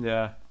villain.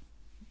 yeah.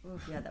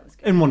 Oof, yeah, that was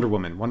good. And Wonder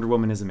Woman. Wonder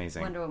Woman is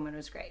amazing. Wonder Woman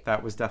was great.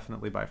 That was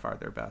definitely by far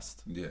their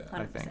best. Yeah.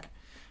 I 100%. think.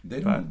 They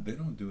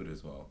don't do it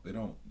as well. They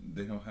don't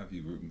have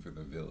you rooting for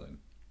the villain.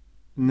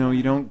 No,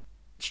 you don't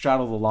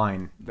straddle the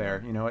line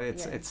there. You know, Yeah.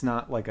 it's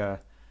not like a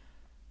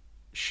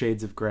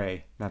Shades of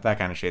Grey. Not that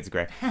kind of Shades of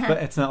Grey. But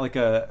it's not like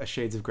a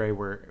Shades of Grey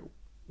where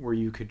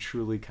you could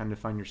truly kind of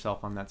find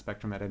yourself on that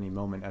spectrum at any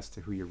moment as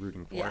to who you're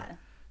rooting for. Yeah.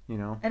 You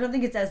know? I don't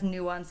think it's as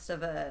nuanced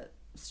of a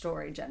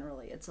story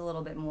generally. It's a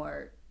little bit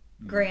more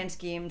grand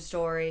scheme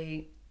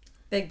story,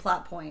 big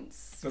plot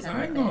points. Because kind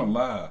I of ain't thing. gonna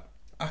lie,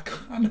 I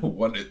kind of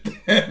wanted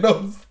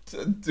Thanos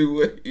to do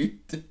what he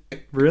did.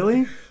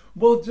 Really?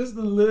 Well, just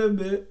a little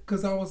bit,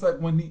 because I was like,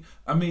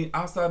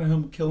 outside of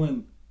him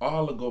killing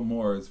all of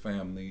Gamora's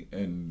family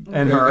and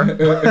her.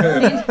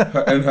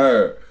 and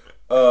her.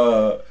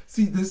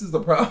 See, this is the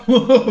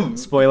problem.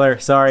 Spoiler,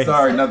 sorry.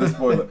 Sorry, another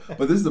spoiler.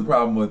 But this is the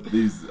problem with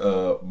these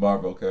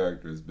Marvel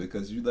characters,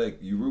 because you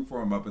root for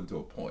them up until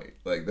a point.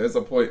 Like, there's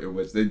a point in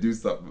which they do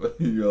something,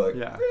 and you're like,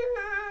 Yeah.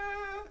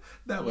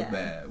 that was Yeah.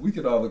 bad. We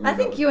could all agree. I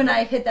think you and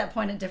I hit that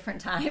point at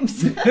different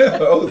times.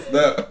 Oh,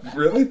 snap.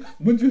 Really?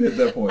 When did you hit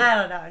that point? I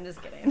don't know. I'm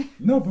just kidding.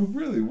 No, but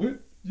really, what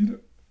you?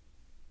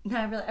 No,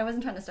 I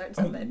wasn't trying to start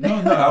Oh, something. no.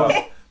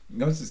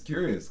 I was just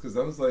curious because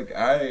I was like,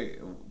 I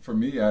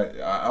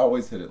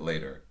always hit it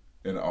later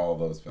in all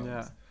those films.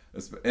 Yeah.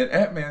 And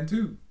Ant-Man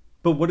too.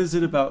 But what is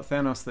it about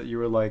Thanos that you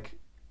were like,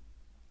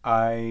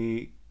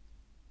 I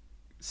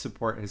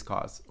support his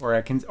cause, or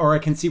I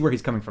can see where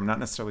he's coming from, not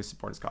necessarily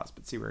support his cause,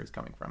 but see where he's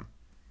coming from.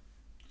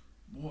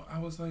 Well, I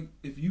was like,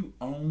 if you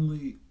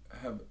only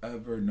have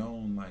ever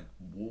known like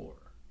war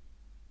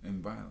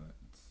and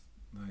violence,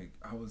 like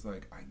was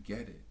like, I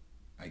get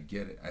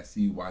it. I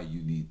see why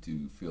you need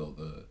to feel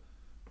the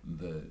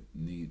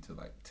need to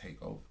like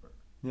take over.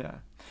 Yeah.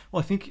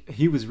 Well, I think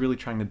he was really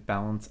trying to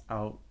balance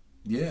out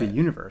the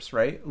universe,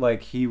 right?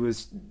 Like he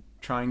was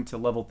trying to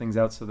level things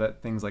out so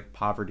that things like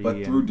poverty,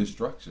 but through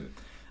destruction.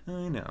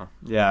 I know.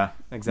 Yeah,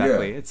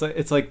 exactly. Yeah.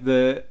 It's like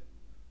the.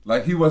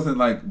 Like he wasn't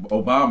like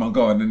Obama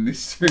going in the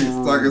streets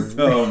talking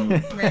some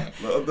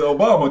the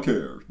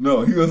Obamacare.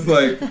 No, he was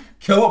like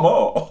kill them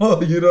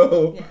all. You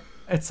know. Yeah.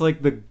 It's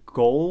like the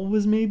goal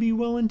was maybe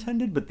well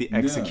intended, but the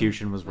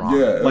execution was wrong.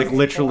 Yeah, like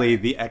literally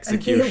the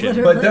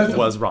execution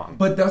was wrong.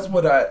 But that's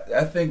what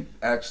I think.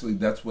 Actually,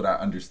 that's what I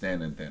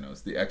understand in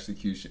Thanos. The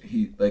execution.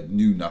 He like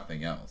knew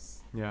nothing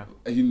else. Yeah.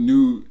 He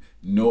knew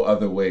no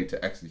other way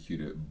to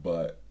execute it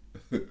but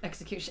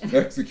execution.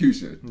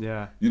 Execution.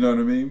 Yeah. You know what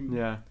I mean?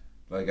 Yeah.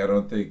 Like, I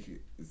don't think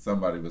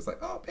somebody was like,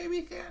 oh,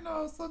 baby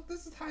Thanos, look,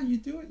 this is how you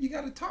do it. You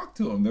got to talk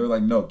to him. They're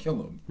like, no,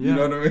 kill him. Yeah. You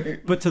know what I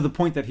mean? But to the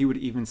point that he would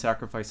even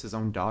sacrifice his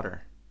own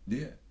daughter.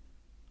 Yeah.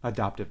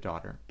 Adoptive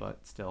daughter,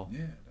 but still.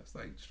 Yeah, that's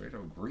like straight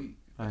up Greek.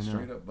 That's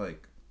straight up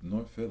like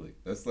North Philly.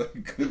 That's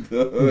like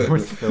the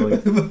North Philly.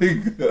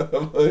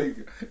 I'm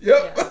like,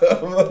 yep. Yeah.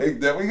 I'm like,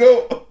 there we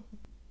go.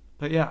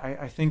 But yeah,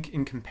 I think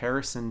in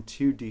comparison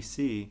to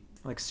DC,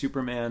 like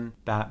Superman,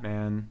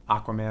 Batman,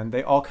 Aquaman,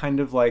 they all kind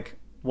of like,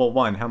 well,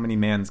 one, how many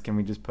mans can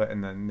we just put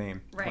in the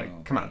name? Right.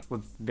 Like, come on,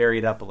 let's vary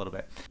it up a little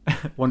bit.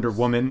 Wonder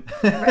Woman.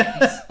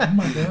 Right. Oh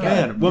my God.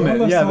 Man,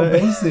 woman. Yeah. So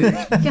basic.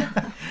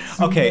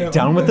 Okay,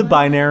 down with the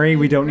binary.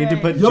 We don't need to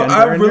put gender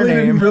I in really your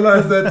name. didn't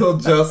realize that till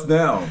just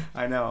now.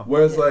 I know.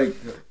 Whereas like,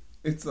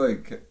 it's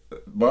like,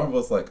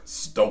 Marvel's like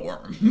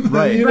Storm.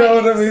 Right. You know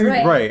what I mean?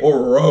 Right.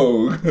 Or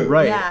Rogue.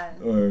 Right. Yeah.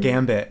 Or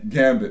Gambit,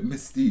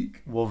 Mystique.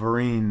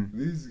 Wolverine.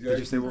 These guys. Did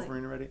you say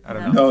Wolverine already? I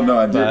don't know. No,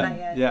 I Not didn't.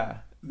 yet. Yeah.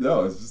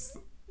 No, it's just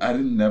I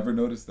didn't never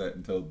notice that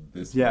until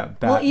this. Yeah. one.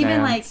 Batman, well,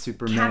 even like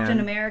Superman. Captain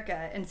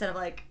America instead of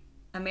like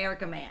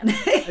America Man.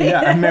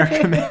 Yeah,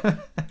 America Man.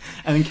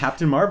 And then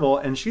Captain Marvel,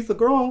 and she's the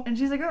girl. And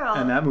she's a girl.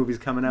 And that movie's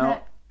coming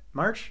out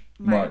March.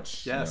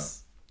 March.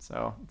 Yes. Yeah.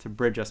 So to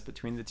bridge us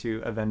between the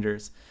two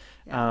Avengers.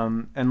 Yeah.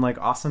 And like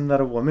awesome that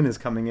a woman is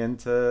coming in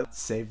to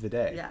save the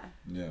day. Yeah.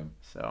 Yeah.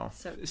 So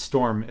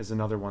Storm is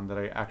another one that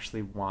I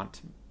actually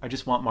want. I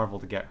just want Marvel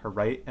to get her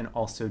right and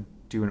also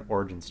do an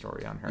origin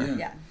story on her.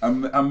 Yeah.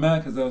 I'm mad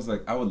because I was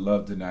like, I would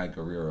love Denai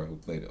Guerrero, who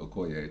played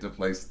Okoye, to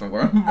play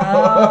Storm.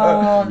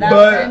 Oh, that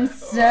would have been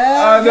so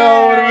I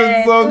know, it would have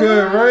been so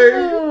good,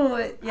 right?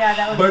 Ooh. Yeah,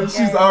 that would But be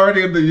she's good.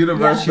 already in the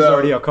universe. She's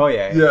already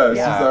Okoye. Yeah,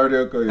 she's already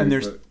Okoye. And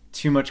there's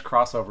too much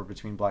crossover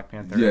between Black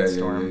Panther and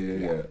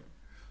Storm. Yeah.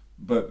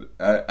 But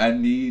I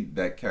need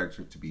that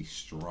character to be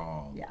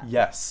strong. Yeah.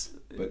 Yes.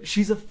 But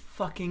she's a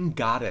fucking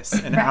goddess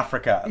in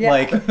Africa. Yeah.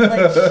 Like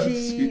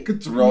she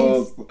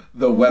controls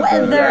the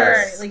weather.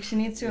 Yes. Like she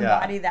needs to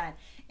embody that.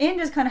 And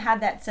just kind of have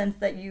that sense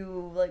that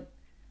you like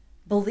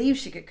believe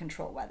she could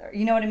control weather.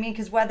 You know what I mean?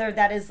 Because weather,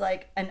 that is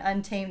like an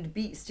untamed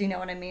beast. You know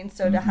what I mean?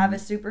 So to have a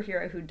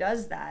superhero who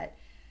does that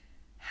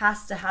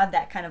has to have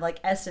that kind of like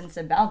essence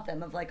about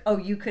them of like, oh,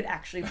 you could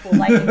actually pull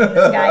lightning from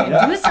the sky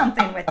and do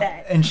something with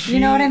it. And she, you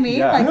know what I mean?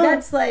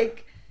 Yeah.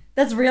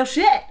 That's real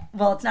shit.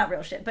 Well, it's not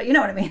real shit, but you know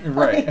what I mean.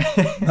 Right.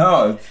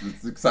 No,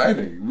 it's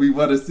exciting. We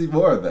want to see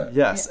more of that.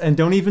 Yes, and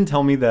don't even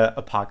tell me that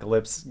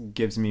Apocalypse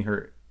gives me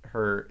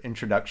her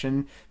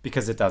introduction,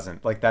 because it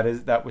doesn't. Like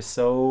that was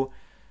so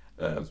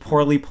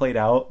poorly played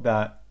out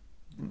that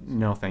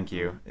no, thank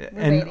you.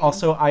 And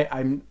also,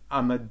 I'm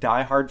a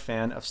diehard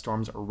fan of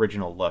Storm's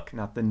original look,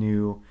 not the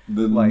new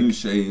new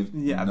shave.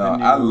 Yeah, no,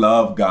 I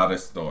love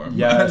Goddess Storm.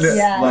 Yes,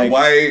 yeah. The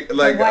white,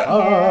 like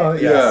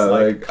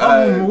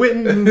come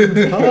wind.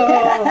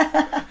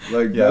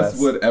 Like that's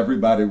what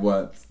everybody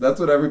wants. That's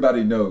what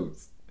everybody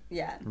knows.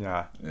 Yeah.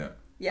 Yeah. Yeah.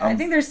 Yeah, I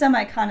think there's some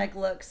iconic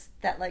looks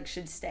that like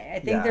should stay. I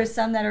think there's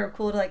some that are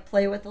cool to like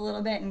play with a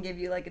little bit and give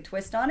you like a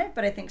twist on it,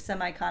 but I think some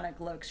iconic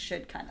looks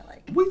should kind of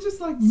like we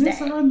just like miss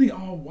her in the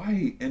all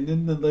white and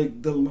then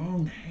the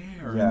long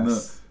hair and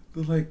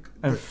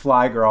the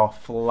Fly Girl,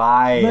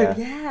 fly. Like,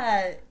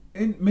 yeah.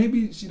 And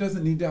maybe she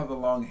doesn't need to have the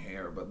long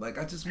hair, but like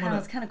I just want to.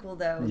 It's kind of cool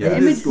though. Yeah,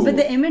 it is cool. But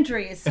the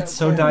imagery is so. It's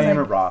so cool.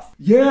 Diana like, Roth.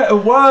 Yeah,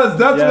 it was.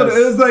 That's what it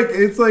is. Like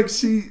it's like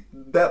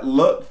that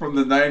look from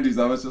the '90s.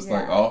 I was just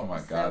like, oh my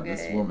god, good.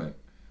 this woman.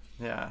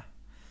 Yeah.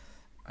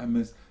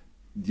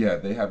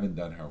 They haven't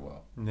done her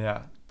well.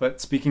 Yeah. But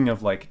speaking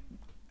of like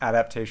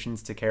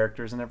adaptations to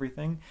characters and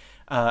everything,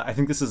 I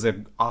think this is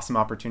an awesome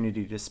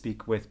opportunity to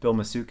speak with Bill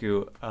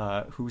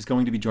Masuku, who's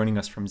going to be joining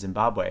us from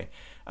Zimbabwe,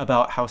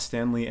 about how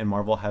Stan Lee and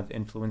Marvel have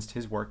influenced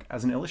his work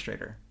as an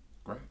illustrator.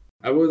 Great.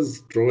 I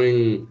was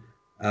drawing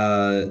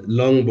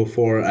long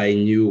before I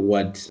knew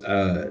what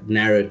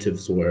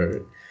narratives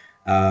were.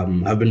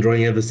 I've been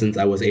drawing ever since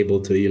I was able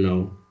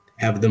to,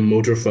 have the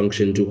motor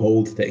function to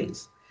hold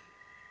things.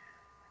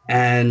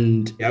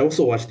 And I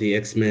also watched the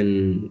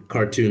X-Men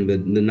cartoon, the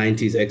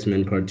 90s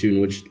X-Men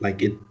cartoon, which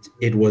like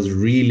it was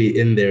really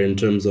in there in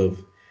terms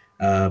of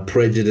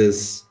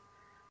prejudice,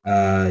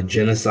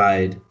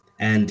 genocide,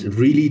 and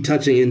really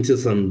touching into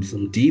some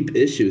deep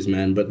issues,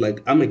 man. But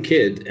like I'm a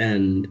kid,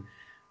 and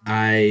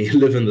I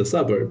live in the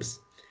suburbs.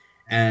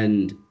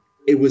 And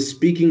it was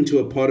speaking to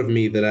a part of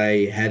me that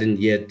I hadn't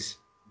yet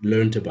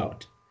learned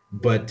about,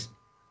 but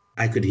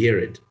I could hear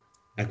it.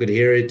 I could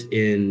hear it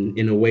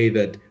in a way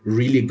that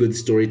really good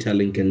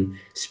storytelling can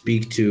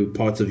speak to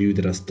parts of you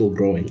that are still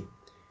growing.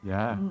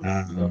 Yeah.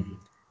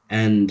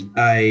 And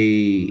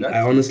I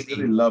That's honestly,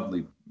 really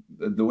lovely.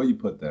 The way you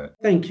put that.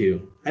 thank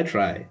you. I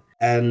try.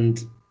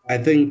 And I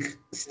think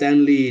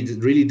Stanley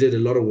really did a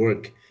lot of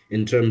work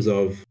in terms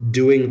of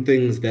doing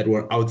things that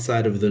were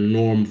outside of the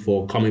norm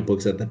for comic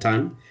books at the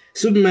time.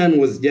 Superman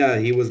was, yeah,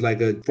 he was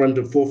like a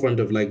forefront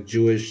of like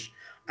Jewish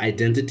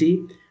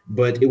identity,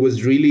 but it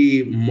was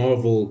really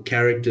Marvel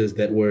characters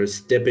that were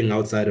stepping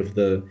outside of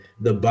the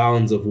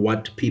bounds of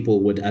what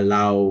people would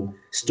allow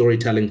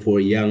storytelling for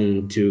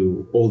young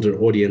to older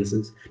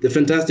audiences. The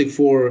Fantastic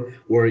Four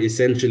were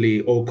essentially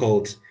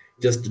occult,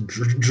 just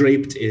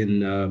draped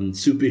in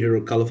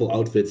superhero colorful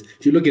outfits.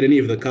 If you look at any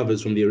of the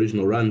covers from the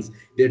original runs,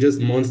 they're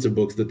just monster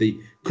books that they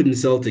couldn't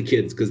sell to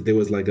kids because there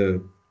was like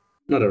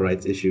not a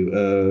rights issue,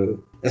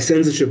 a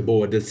censorship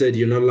board that said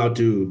you're not allowed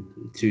to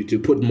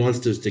put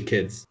monsters to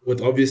kids.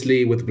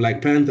 With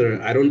Black Panther,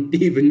 I don't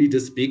even need to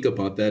speak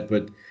about that,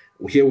 but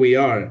here we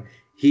are.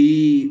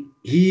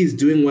 He's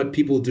doing what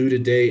people do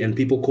today, and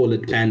people call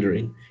it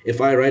pandering. If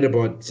I write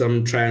about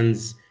some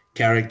trans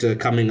character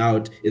coming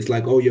out, it's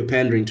like, oh, you're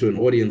pandering to an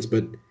audience,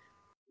 but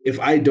if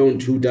I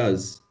don't, who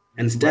does?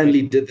 And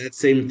Stanley did that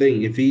same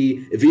thing. If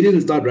he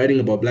didn't start writing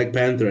about Black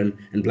Panther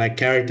and black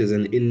characters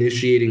and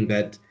initiating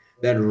that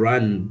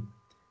run,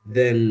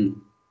 then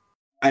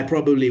I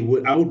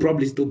would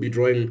probably still be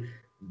drawing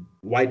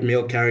white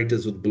male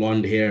characters with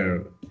blonde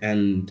hair,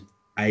 and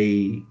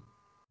I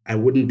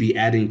wouldn't be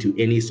adding to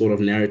any sort of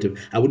narrative.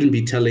 I wouldn't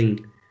be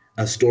telling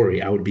a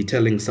story. I would be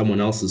telling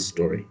someone else's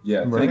story.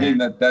 Yeah, thinking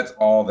that that's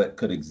all that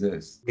could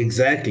exist.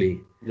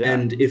 Exactly. Yeah.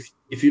 And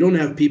if you don't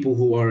have people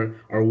who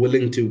are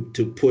willing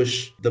to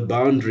push the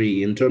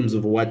boundary in terms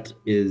of what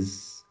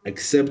is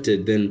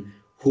accepted, then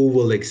who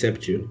will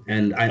accept you?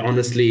 And I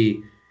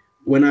honestly,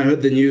 when I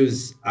heard the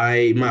news,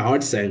 my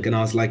heart sank, and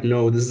I was like,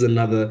 no, this is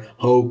another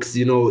hoax.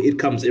 It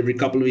comes every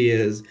couple of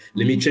years.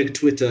 Let me check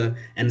Twitter,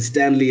 and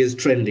Stanley is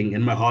trending,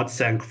 and my heart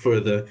sank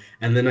further.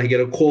 And then I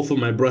get a call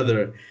from my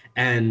brother,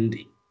 and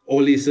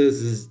all he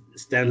says is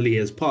Stanley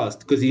has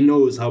passed, because he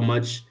knows how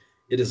much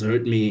it has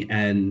hurt me,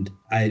 and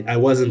I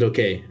wasn't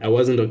okay. I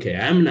wasn't okay.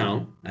 I am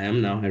now.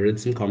 I read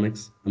some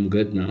comics. I'm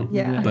good now.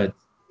 Yeah. But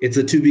it's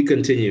a to be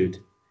continued,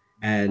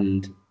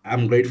 and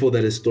I'm grateful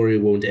that his story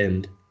won't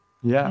end.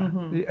 Yeah.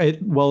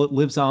 It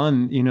lives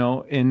on,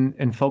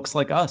 in folks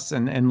like us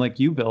and like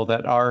you, Bill,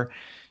 that are,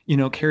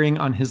 carrying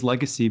on his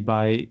legacy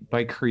by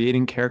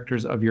creating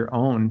characters of your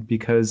own,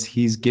 because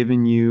he's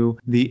given you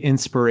the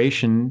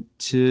inspiration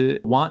to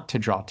want to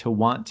draw, to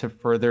want to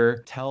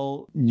further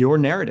tell your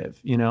narrative,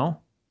 Yeah.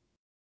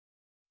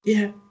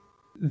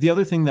 The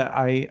other thing that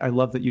I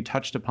love that you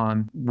touched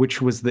upon,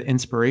 which was the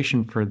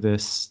inspiration for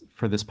this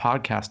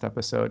podcast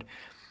episode,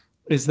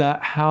 is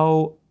that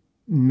how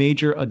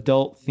major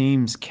adult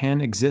themes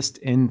can exist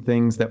in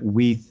things that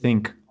we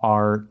think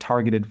are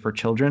targeted for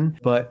children,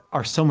 but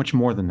are so much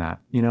more than that,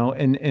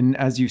 and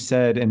as you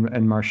said,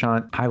 and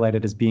Marchant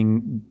highlighted as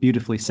being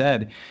beautifully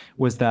said,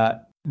 was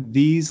that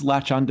these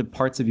latch on to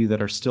parts of you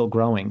that are still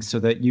growing, so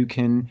that you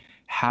can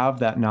have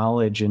that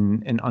knowledge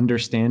and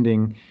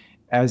understanding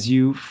as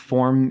you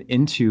form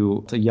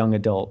into a young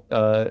adult,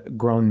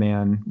 grown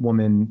man,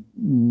 woman,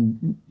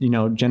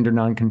 gender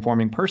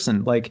non-conforming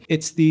person. Like,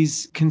 it's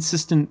these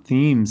consistent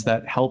themes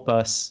that help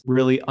us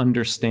really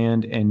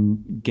understand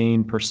and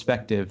gain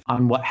perspective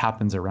on what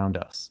happens around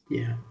us.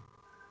 Yeah,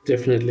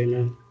 definitely,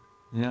 man.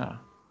 Yeah.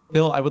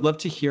 Bill, I would love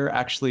to hear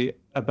actually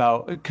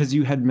about, because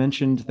you had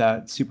mentioned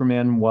that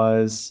Superman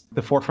was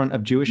the forefront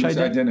of Jewish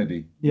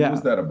identity. Yeah. What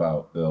was that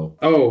about, Bill?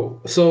 Oh,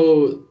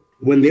 so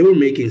when they were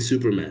making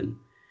Superman,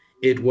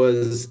 it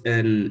was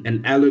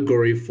an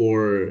allegory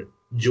for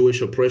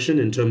Jewish oppression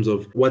in terms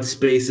of what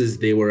spaces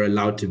they were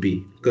allowed to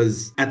be.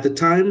 Because at the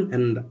time,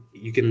 and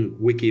you can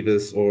wiki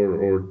this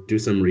or do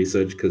some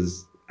research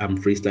because I'm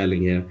freestyling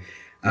here.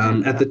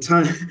 At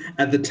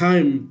the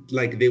time,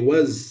 like, there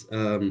was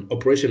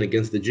oppression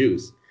against the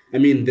Jews. I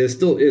mean, there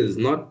still is.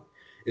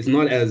 It's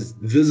not as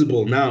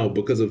visible now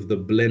because of the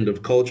blend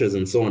of cultures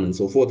and so on and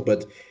so forth.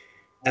 But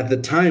at the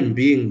time,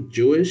 being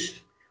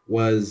Jewish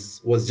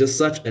was just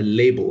such a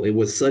label. It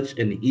was such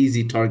an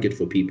easy target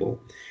for people.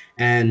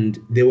 And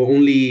there were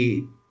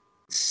only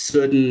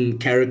certain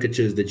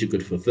caricatures that you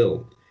could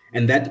fulfill.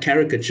 And that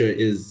caricature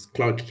is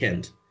Clark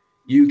Kent.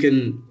 You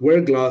can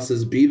wear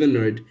glasses, be the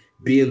nerd,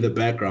 be in the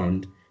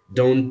background.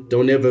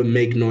 Don't ever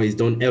make noise.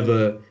 Don't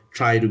ever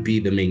try to be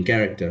the main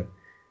character.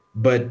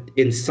 But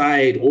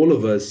inside all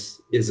of us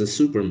is a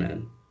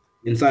Superman.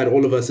 Inside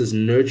all of us is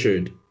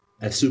nurtured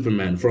as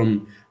Superman,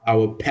 from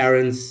our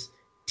parents'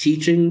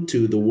 teaching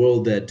to the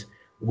world that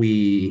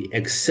we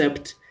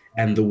accept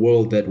and the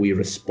world that we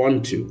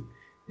respond to.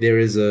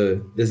 There's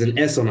an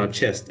S on our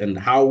chest, and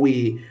how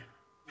we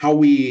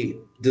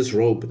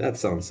disrobe. That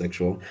sounds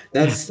sexual.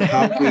 That's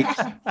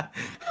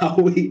how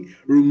we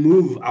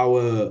remove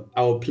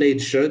our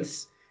plaid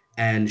shirts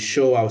and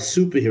show our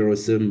superhero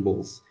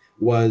symbols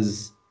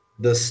was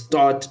the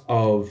start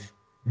of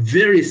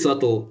very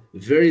subtle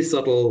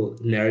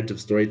narrative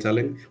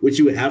storytelling, which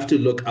you have to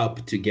look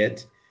up to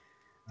get.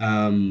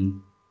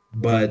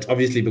 But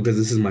obviously, because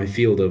this is my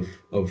field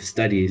of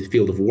study,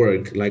 field of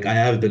work, like I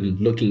have been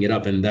looking it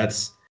up, and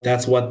that's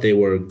what they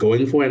were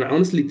going for. And I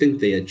honestly think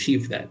they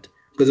achieved that,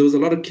 because there was a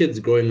lot of kids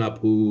growing up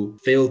who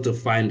failed to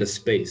find a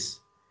space.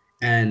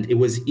 And it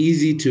was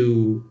easy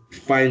to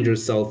find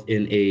yourself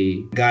in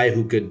a guy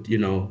who could,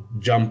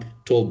 jump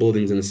tall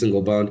buildings in a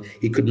single bound.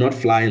 He could not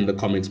fly in the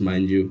comics,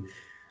 mind you.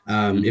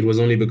 It was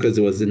only because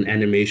there was an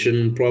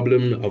animation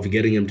problem of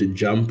getting him to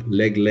jump,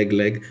 leg.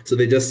 So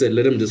they just said,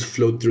 let him just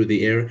float through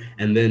the air.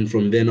 And then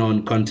from then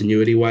on,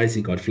 continuity-wise,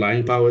 he got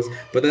flying powers.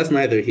 But that's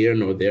neither here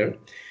nor there.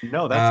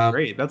 No, that's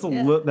great. That's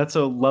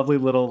a lovely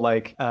little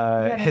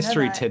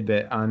history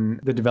tidbit on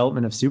the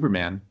development of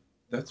Superman.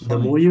 That's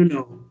funny. The more you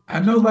know. I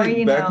know,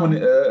 back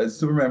when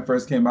Superman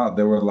first came out,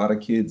 there were a lot of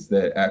kids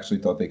that actually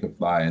thought they could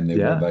fly, and they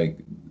were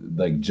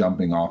like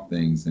jumping off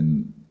things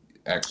and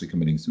actually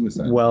committing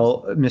suicide.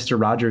 Well, Mr.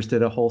 Rogers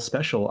did a whole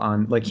special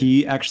on,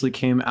 he actually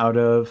came out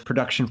of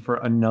production for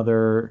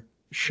another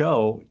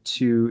show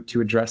to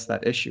address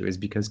that issue, is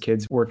because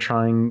kids were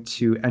trying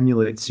to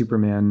emulate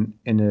Superman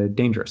in a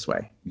dangerous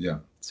way. Yeah.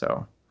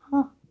 So,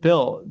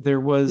 Bill, there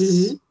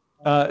was,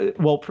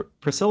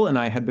 Priscilla and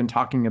I had been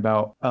talking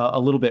about a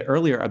little bit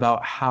earlier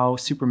about how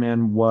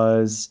Superman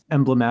was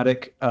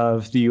emblematic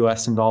of the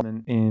U.S.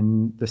 involvement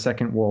in the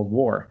Second World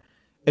War.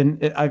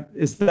 And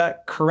is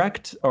that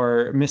correct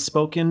or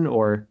misspoken,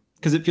 or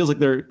because it feels like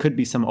there could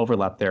be some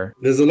overlap there?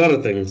 There's a lot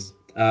of things.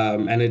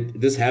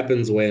 This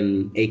happens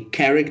when a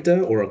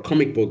character or a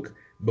comic book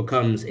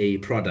becomes a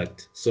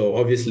product. So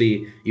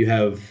obviously you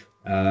have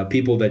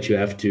people that you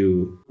have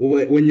to,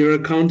 when you're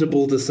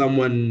accountable to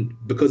someone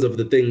because of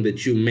the thing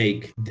that you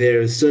make,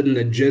 there's certain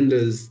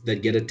agendas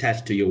that get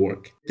attached to your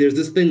work. There's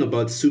this thing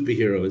about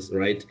superheroes,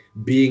 right?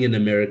 Being in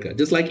America,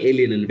 just like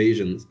alien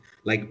invasions,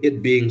 like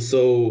it being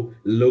so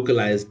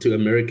localized to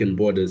American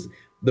borders.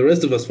 The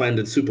rest of us find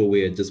it super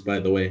weird, just by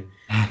the way.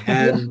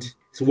 And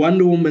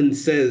Wonder Woman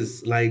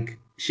says,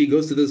 she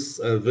goes to this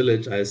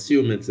village, I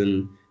assume it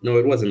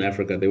was in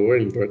Africa. They were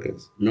wearing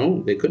burqas.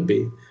 No, they could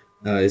be.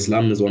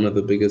 Islam is one of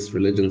the biggest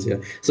religions here.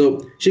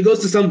 So she goes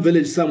to some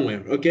village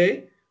somewhere,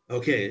 okay?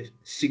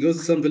 She goes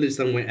to some village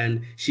somewhere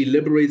and she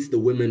liberates the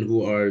women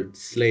who are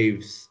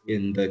slaves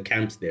in the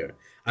camps there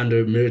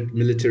under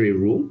military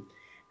rule.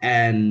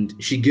 And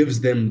she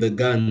gives them the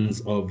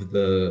guns of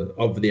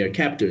their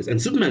captors. And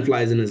Superman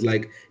flies in and is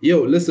like,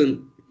 yo,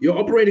 listen, you're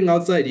operating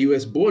outside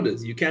US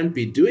borders. You can't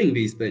be doing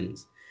these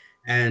things.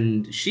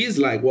 And she's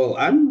like, well,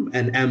 I'm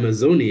an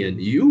Amazonian.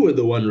 You were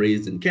the one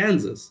raised in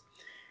Kansas.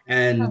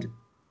 And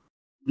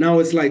now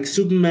it's like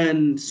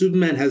Superman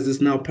has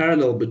this now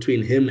parallel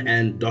between him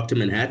and Dr.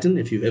 Manhattan,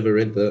 if you've ever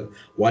read the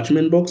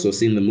Watchmen books or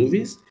seen the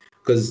movies,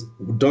 because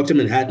Dr.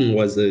 Manhattan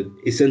was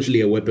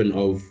essentially a weapon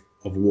of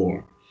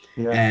war.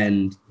 Yeah.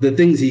 And the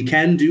things he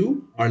can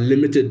do are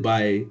limited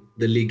by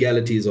the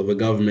legalities of a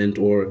government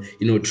or,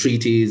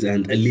 treaties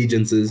and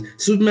allegiances.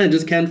 Superman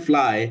just can't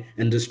fly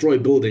and destroy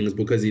buildings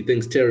because he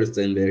thinks terrorists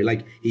are in there.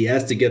 He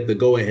has to get the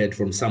go-ahead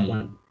from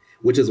someone,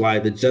 which is why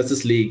the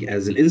Justice League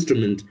as an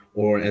instrument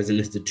or as an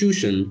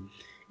institution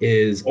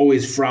is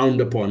always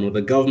frowned upon, or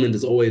the government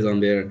is always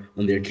on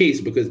their case,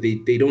 because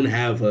they don't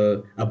have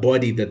a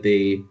body that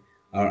they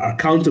are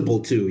accountable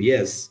to.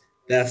 Yes,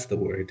 that's the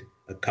word,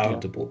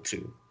 accountable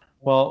to.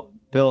 Well,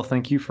 Bill,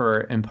 thank you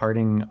for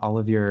imparting all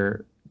of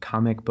your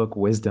comic book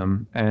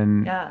wisdom,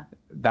 and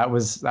that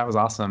was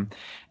awesome.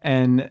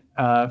 And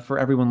for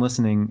everyone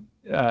listening,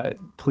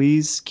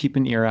 please keep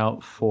an ear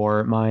out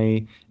for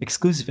my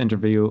exclusive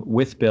interview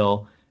with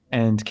Bill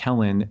and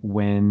Kellen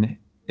when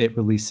it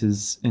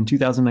releases in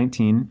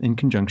 2019 in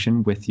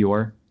conjunction with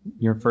your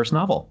first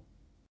novel.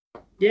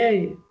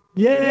 Yay!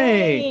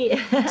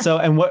 So,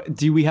 and what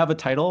do we have a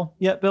title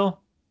yet, Bill?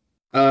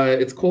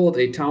 It's called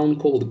A Town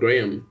Called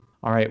Graham.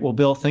 All right. Well,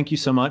 Bill, thank you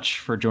so much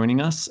for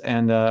joining us,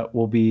 and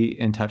we'll be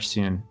in touch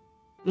soon.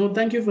 No,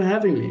 thank you for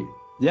having me.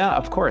 Yeah,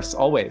 of course.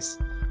 Always.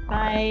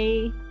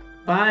 Bye.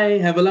 Bye.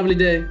 Have a lovely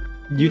day.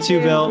 You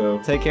too,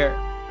 Bill. Take care.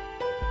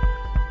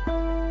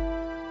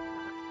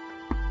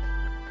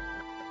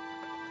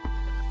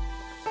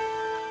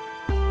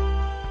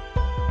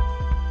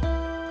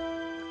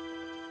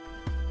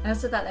 I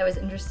also thought that was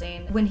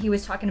interesting when he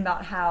was talking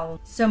about how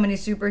so many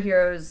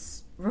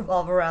superheroes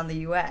revolve around the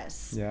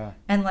U.S. Yeah.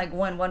 And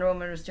when Wonder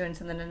Woman was doing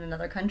something in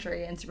another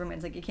country and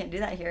Superman's like, you can't do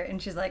that here. And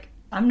she's like,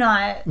 I'm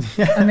not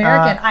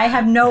American. I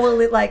have no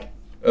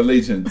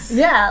allegiance.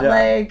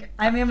 Yeah,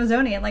 I'm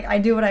Amazonian. I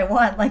do what I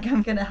want.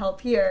 I'm going to help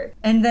here.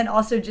 And then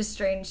also just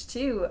strange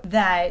too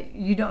that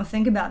you don't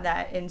think about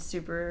that in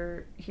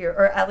superhero,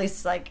 or at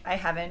least I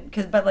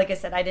haven't, but like I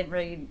said, I didn't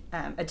read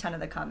a ton of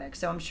the comics,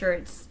 so I'm sure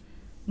it's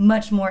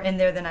much more in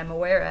there than I'm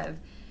aware of.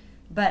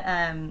 But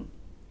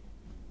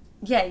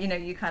yeah,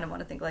 you kind of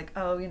want to think like,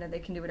 oh, they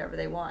can do whatever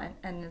they want.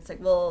 And it's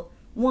like, well,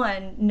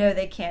 one, no,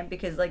 they can't,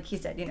 because like he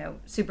said,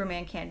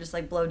 Superman can't just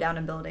like blow down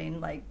a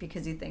building like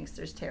because he thinks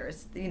there's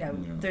terrorists,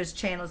 there's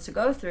channels to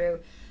go through.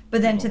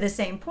 But then to the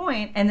same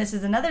point, and this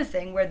is another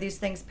thing where these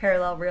things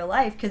parallel real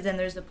life, because then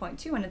there's the point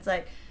too, and it's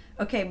like,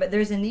 okay, but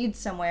there's a need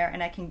somewhere,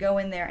 and I can go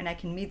in there and I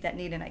can meet that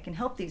need and I can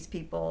help these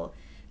people.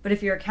 But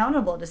if you're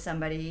accountable to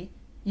somebody,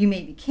 you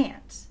maybe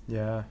can't.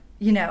 Yeah.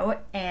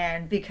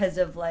 And because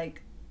of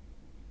like,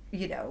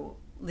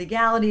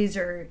 legalities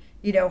or,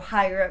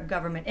 higher up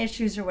government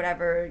issues or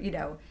whatever,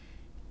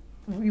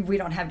 we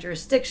don't have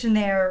jurisdiction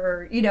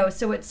there, or,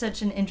 so it's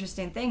such an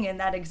interesting thing, and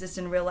that exists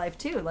in real life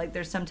too. Like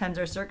there's sometimes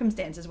our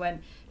circumstances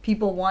when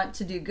people want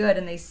to do good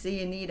and they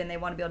see a need and they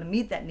want to be able to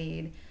meet that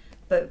need,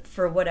 but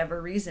for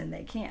whatever reason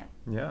they can't.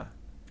 Yeah.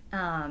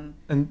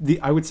 And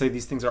I would say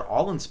these things are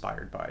all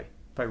inspired by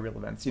real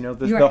events.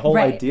 The whole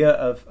idea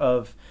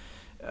of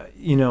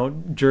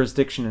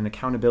jurisdiction and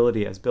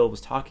accountability, as Bill was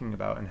talking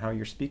about, and how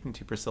you're speaking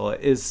to, Priscilla,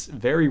 is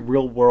very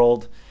real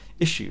world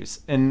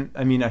issues. And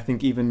I mean, I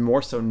think even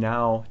more so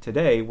now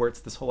today, where it's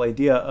this whole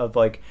idea of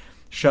like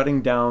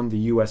shutting down the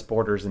U.S.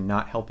 borders and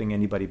not helping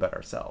anybody but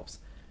ourselves.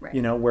 Right.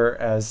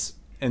 Whereas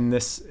in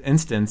this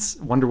instance,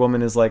 Wonder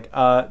Woman is like,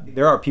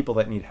 there are people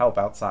that need help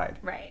outside.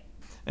 Right.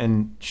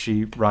 And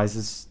she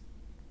rises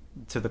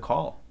to the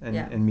call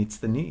and meets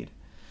the need.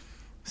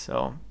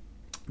 So,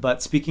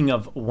 but speaking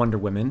of Wonder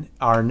Woman,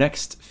 our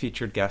next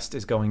featured guest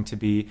is going to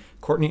be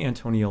Courtney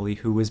Antonioli,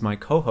 who is my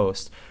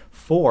co-host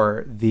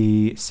for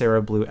the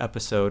Sarah Blue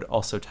episode,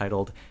 also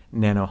titled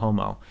Nano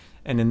Homo.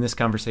 And in this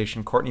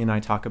conversation, Courtney and I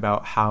talk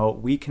about how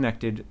we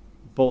connected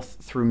both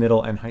through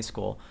middle and high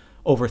school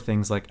over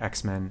things like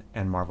X-Men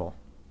and Marvel.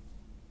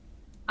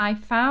 I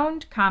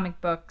found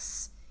comic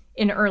books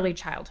in early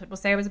childhood. We'll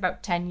say I was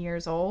about 10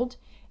 years old.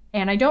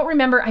 And I don't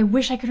remember, I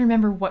wish I could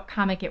remember what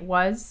comic it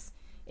was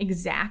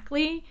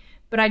exactly,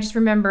 but I just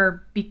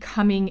remember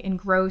becoming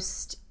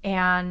engrossed,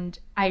 and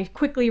I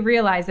quickly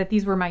realized that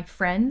these were my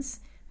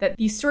friends, that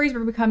these stories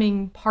were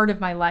becoming part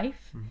of my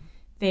life. Mm-hmm.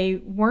 They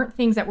weren't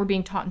things that were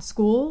being taught in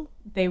school.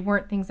 They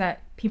weren't things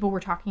that people were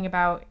talking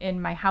about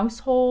in my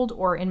household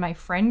or in my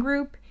friend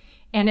group.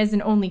 And as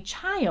an only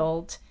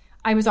child,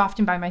 I was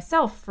often by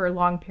myself for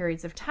long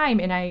periods of time,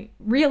 and I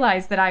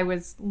realized that I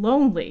was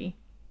lonely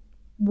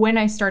when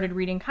I started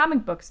reading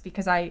comic books,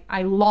 because I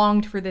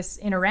longed for this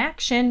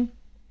interaction,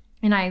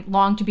 and I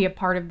longed to be a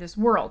part of this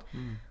world.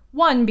 Mm.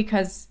 One,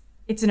 because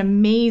it's an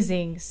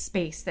amazing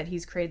space that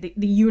he's created,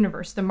 the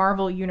universe, the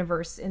Marvel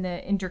universe, and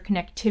the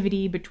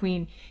interconnectivity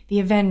between the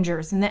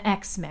Avengers and the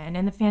X-Men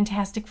and the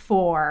Fantastic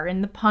Four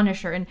and the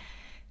Punisher and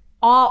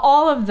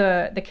all of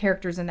the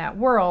characters in that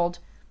world.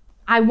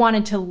 I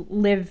wanted to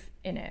live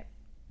in it.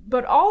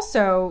 But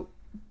also,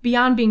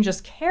 beyond being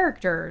just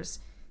characters,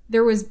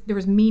 there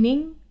was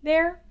meaning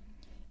there,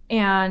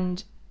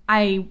 and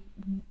I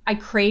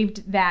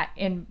craved that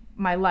in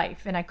my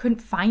life, and I couldn't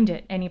find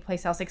it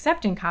anyplace else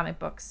except in comic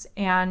books.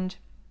 And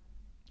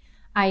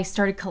I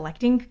started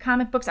collecting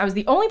comic books. I was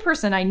the only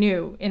person I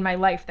knew in my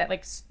life that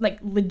like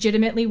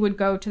legitimately would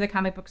go to the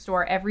comic book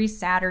store every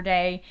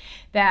Saturday.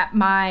 That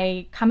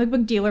my comic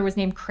book dealer was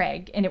named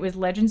Craig, and it was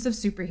Legends of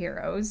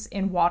Superheroes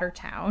in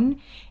Watertown.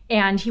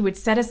 And he would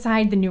set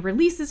aside the new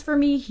releases for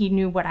me. He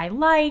knew what I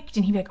liked,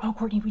 and he'd be like, "Oh,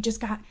 Courtney, we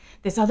just got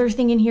this other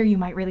thing in here. You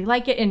might really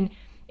like it." And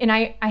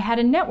I had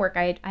a network.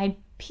 I had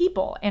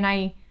people, and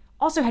I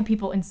also had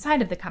people inside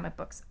of the comic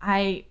books.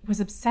 I was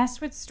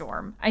obsessed with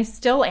Storm. I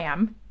still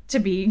am, to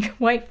be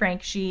quite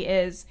frank. She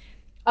is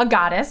a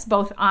goddess,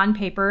 both on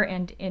paper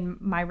and in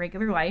my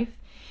regular life.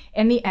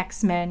 And the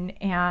X-Men,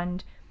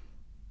 and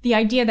the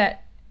idea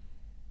that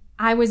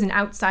I was an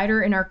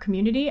outsider in our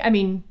community. I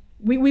mean,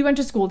 we went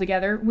to school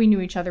together. We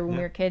knew each other when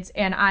we were kids.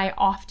 And I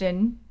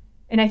often,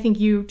 and I think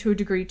you to a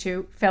degree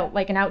too, felt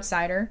like an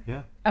outsider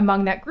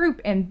among that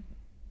group. And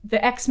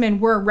the X-Men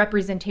were a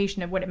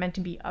representation of what it meant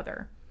to be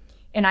other.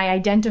 And I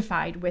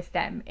identified with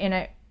them.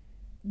 And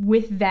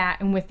with that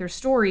and with their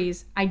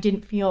stories, I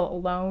didn't feel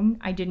alone.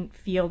 I didn't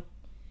feel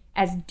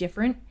as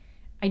different.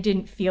 I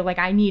didn't feel like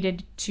I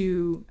needed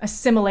to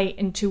assimilate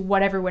into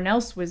what everyone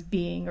else was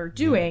being or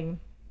doing.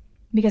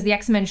 Because the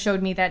X-Men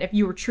showed me that if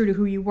you were true to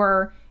who you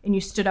were and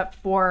you stood up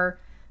for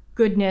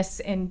goodness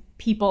and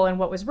people and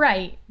what was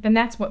right, then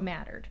that's what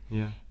mattered.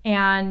 Yeah.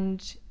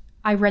 And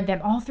I read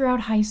them all throughout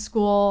high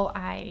school.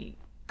 I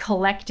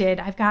collected.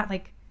 I've got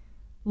like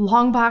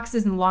long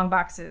boxes and long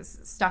boxes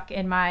stuck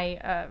in my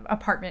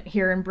apartment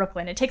here in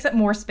Brooklyn. It takes up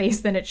more space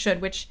than it should,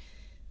 which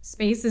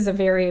space is a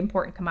very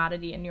important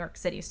commodity in New York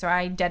City. So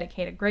I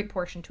dedicate a great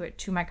portion to it,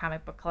 to my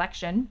comic book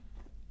collection.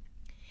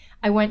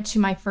 I went to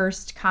my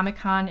first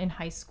Comic-Con in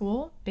high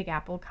school, Big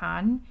Apple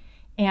Con.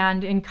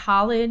 And in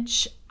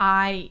college,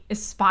 I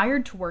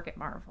aspired to work at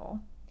Marvel.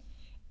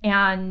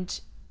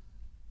 And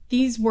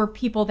these were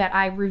people that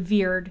I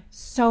revered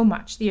so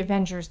much. The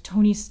Avengers,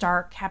 Tony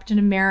Stark, Captain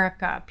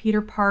America,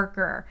 Peter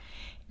Parker.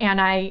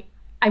 And I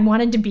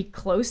wanted to be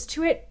close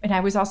to it. And I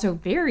was also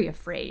very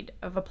afraid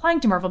of applying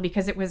to Marvel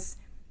because it was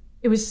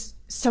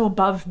so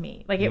above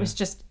me. Like it was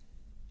just,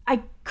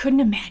 I couldn't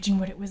imagine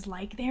what it was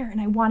like there, and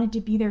I wanted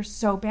to be there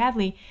so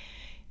badly.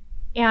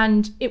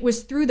 And it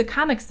was through the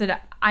comics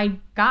that I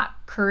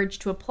got courage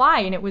to apply,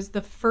 and it was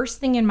the first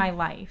thing in my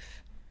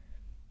life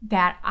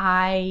that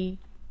I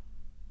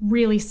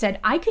really said,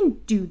 I can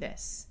do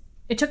this.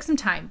 It took some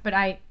time, but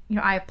I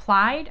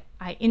applied,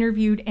 I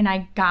interviewed, and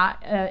I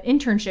got an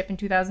internship in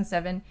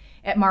 2007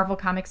 at Marvel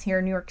Comics here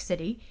in New York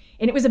City.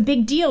 And it was a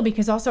big deal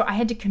because also I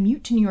had to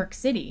commute to New York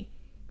City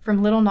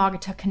from Little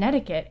Naugatuck,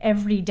 Connecticut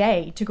every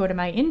day to go to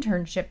my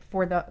internship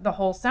for the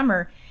whole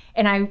summer.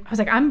 And I was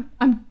like, I'm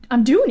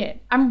doing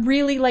it. I'm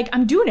really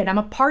I'm doing it. I'm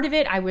a part of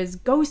it. I was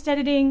ghost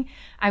editing.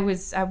 I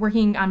was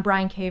working on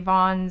Brian K.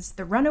 Vaughan's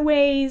The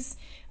Runaways.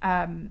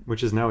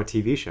 Which is now a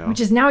TV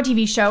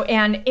show.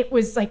 And it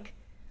was like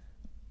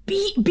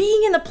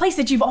being in the place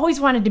that you've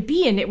always wanted to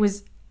be in. It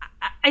was,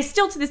 I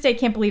still to this day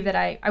can't believe that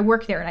I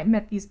worked there and I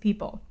met these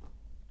people.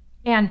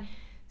 And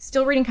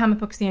still reading comic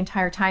books the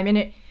entire time.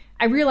 And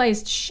I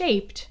realized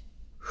shaped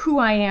who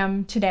I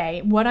am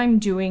today, what I'm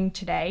doing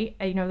today.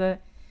 The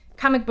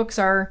comic books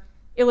are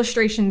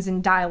illustrations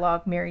and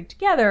dialogue married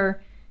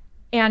together.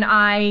 And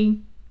I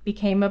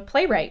became a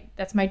playwright.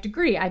 That's my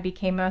degree. I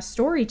became a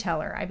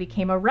storyteller. I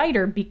became a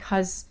writer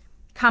because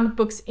comic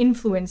books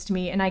influenced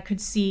me, and I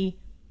could see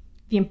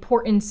the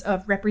importance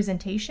of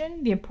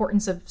representation, the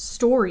importance of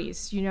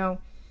stories.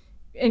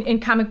 In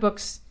comic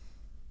books,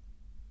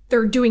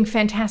 they're doing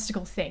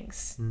fantastical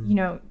things.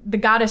 The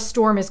goddess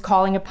Storm is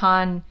calling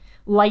upon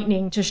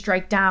lightning to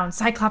strike down.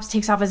 Cyclops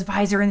takes off his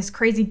visor and this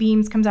crazy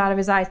beams comes out of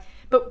his eyes.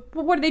 But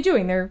what are they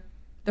doing?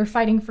 They're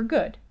fighting for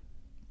good.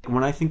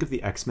 When I think of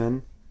the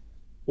X-Men,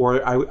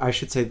 or I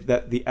should say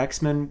that the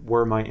X-Men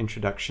were my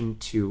introduction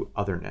to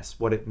otherness,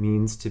 what it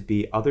means to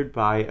be othered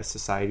by a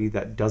society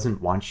that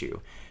doesn't want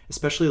you,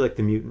 especially like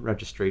the mutant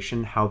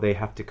registration, how they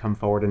have to come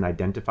forward and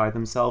identify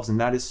themselves. And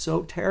that is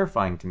so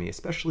terrifying to me,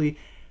 especially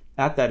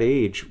at that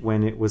age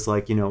when it was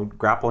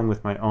grappling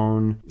with my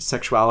own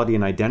sexuality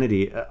and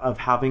identity, of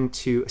having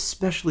to,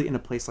 especially in a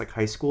place like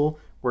high school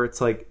where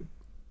it's like,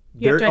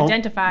 you have to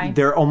identify.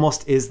 There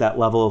almost is that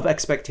level of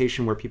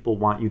expectation where people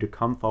want you to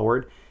come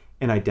forward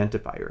and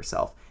identify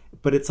yourself.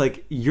 But it's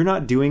like, you're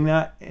not doing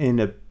that in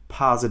a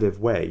positive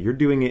way. You're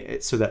doing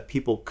it so that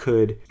people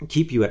could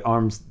keep you at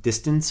arm's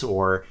distance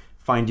or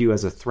find you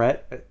as a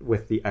threat.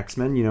 With the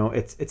X-Men,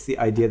 it's the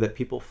idea that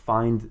people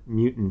find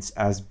mutants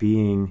as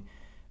being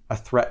a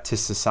threat to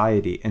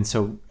society. And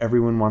so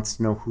everyone wants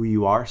to know who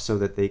you are so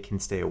that they can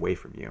stay away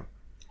from you.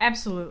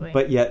 Absolutely.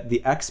 But yet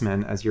the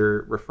X-Men, as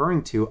you're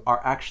referring to,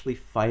 are actually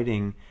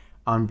fighting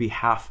on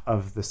behalf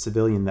of the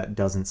civilian that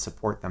doesn't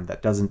support them,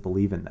 that doesn't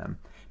believe in them,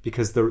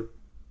 because they're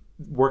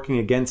working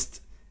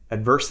against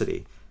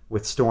adversity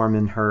with Storm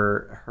and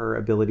her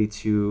ability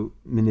to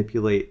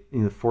manipulate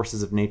the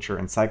forces of nature,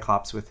 and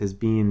Cyclops with his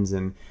beams,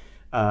 and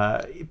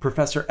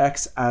Professor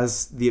X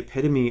as the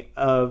epitome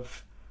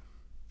of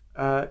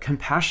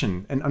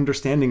compassion and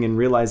understanding, and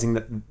realizing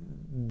that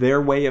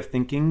their way of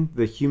thinking,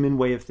 the human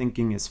way of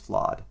thinking, is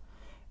flawed.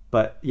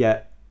 But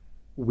yet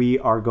we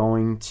are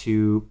going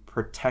to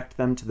protect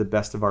them to the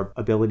best of our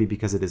ability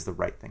because it is the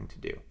right thing to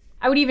do.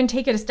 I would even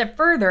take it a step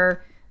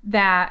further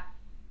that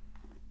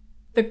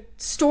the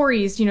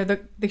stories,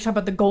 they talk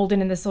about the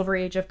golden and the silver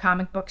age of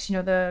comic books,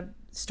 the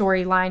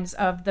storylines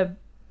of the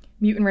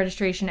Mutant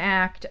Registration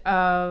Act,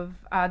 of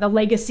the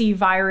Legacy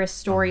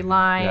virus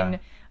storyline,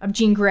 of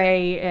Jean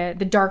Grey,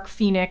 the Dark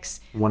Phoenix.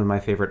 One of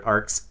my favorite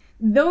arcs.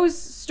 Those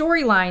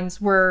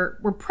storylines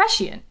were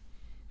prescient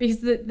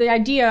because the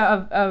idea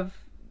of,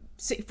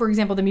 for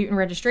example, the Mutant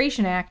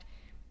Registration Act,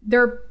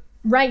 there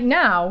right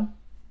now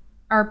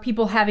are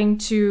people having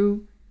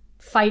to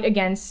fight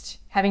against,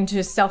 having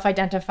to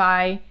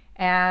self-identify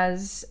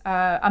as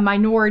a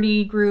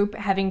minority group,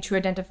 having to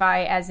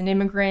identify as an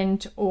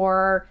immigrant,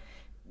 or,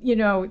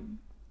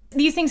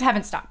 these things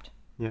haven't stopped.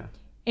 Yeah.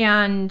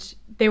 And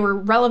they were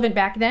relevant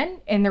back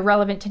then, and they're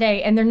relevant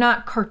today, and they're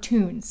not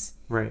cartoons.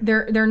 Right.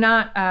 They're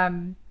not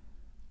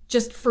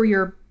just for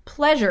your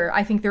pleasure.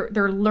 I think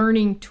they're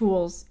learning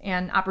tools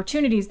and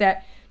opportunities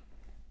that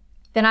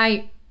then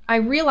I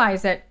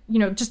realize that,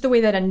 just the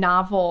way that a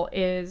novel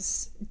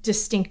is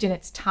distinct in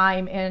its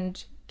time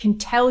and can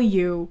tell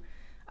you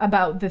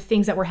about the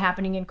things that were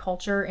happening in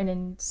culture and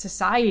in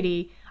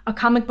society, a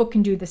comic book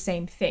can do the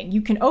same thing.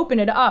 You can open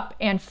it up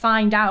and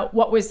find out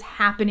what was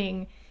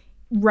happening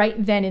right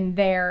then and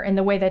there, in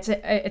the way that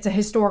it's a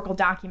historical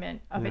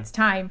document of its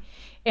time.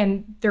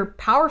 And they're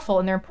powerful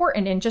and they're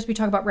important. And just we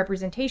talk about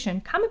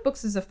representation, comic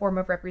books is a form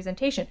of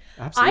representation.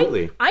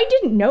 Absolutely. I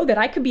didn't know that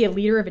I could be a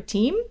leader of a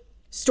team.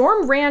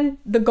 Storm ran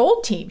the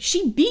gold team.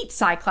 She beat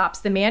Cyclops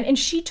the Man, and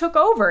she took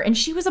over, and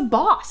she was a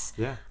boss.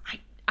 Yeah.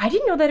 I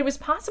didn't know that it was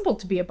possible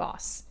to be a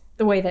boss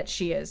the way that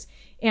she is.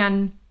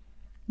 And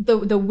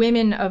the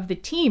women of the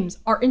teams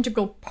are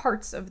integral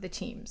parts of the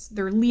teams.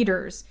 They're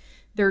leaders.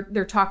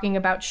 They're talking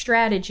about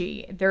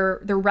strategy.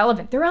 They're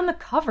relevant. They're on the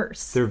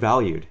covers. They're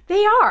valued.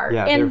 They are.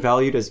 Yeah, they're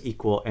valued as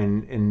equal,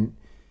 and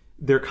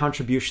their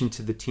contribution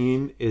to the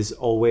team is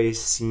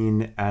always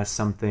seen as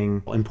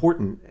something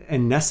important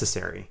and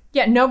necessary.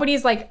 Yeah,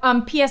 nobody's like,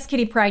 P.S.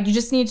 Kitty Pryde, you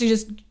just need to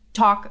just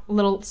talk a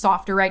little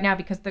softer right now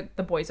because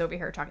the boys over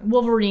here are talking.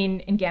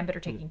 Wolverine and Gambit are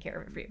taking care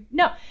of it for you.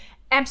 No,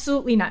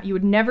 absolutely not. You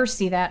would never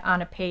see that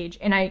on a page.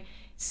 And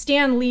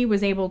Stan Lee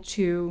was able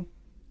to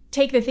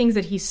take the things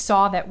that he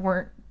saw that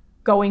weren't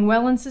going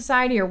well in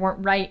society or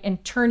weren't right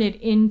and turn it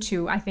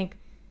into, I think,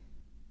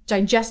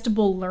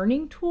 digestible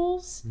learning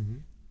tools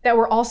that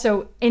were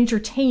also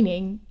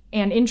entertaining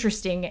and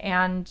interesting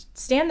and he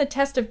stands the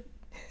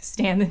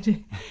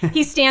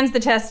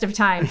test of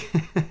time.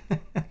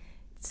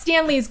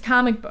 Stan Lee's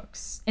comic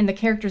books and the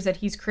characters that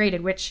he's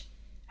created, which,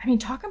 I mean,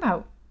 talk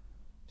about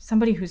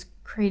somebody who's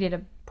created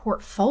a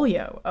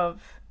portfolio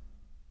of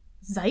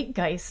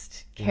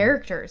zeitgeist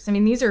characters. I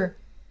mean, these are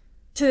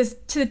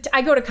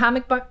I go to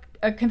comic book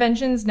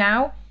conventions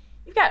now.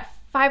 You've got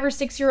 5 or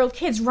 6 year old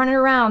kids running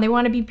around. They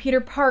want to be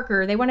Peter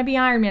Parker. They want to be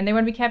Iron Man. They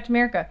want to be Captain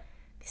America.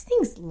 These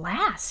things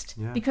last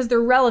because they're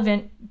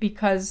relevant,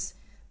 because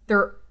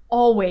they're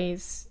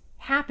always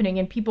happening.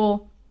 And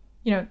people,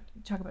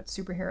 talk about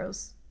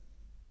superheroes.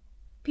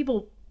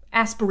 People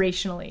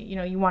aspirationally,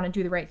 you want to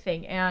do the right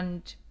thing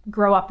and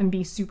grow up and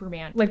be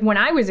Superman. Like when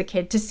I was a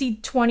kid, to see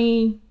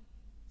 20,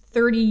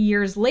 30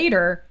 years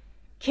later,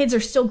 kids are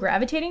still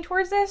gravitating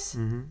towards this.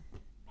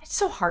 It's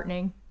so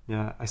heartening.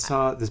 Yeah, I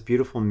saw this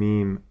beautiful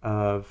meme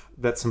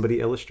that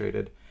somebody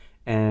illustrated,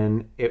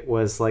 and it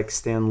was like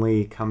Stan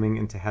Lee coming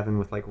into heaven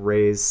with like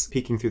rays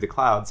peeking through the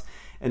clouds,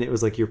 and it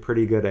was like, you're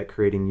pretty good at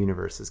creating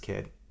universes,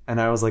 kid. And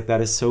I was like,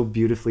 that is so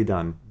beautifully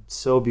done.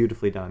 So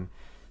beautifully done.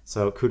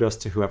 So kudos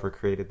to whoever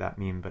created that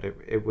meme, but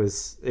it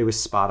was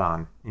spot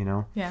on,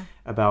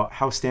 about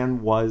how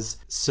Stan was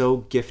so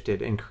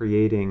gifted in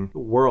creating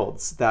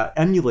worlds that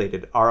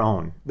emulated our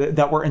own,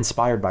 that were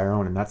inspired by our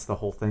own. And that's the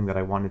whole thing that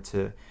I wanted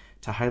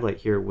to highlight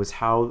here, was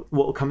how,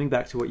 well, coming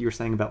back to what you were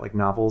saying about like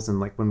novels and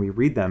like when we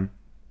read them,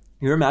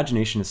 your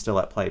imagination is still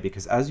at play,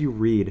 because as you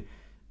read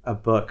a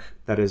book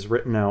that is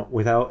written out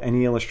without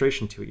any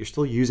illustration to it, you're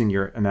still using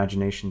your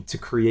imagination to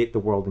create the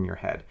world in your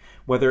head,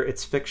 whether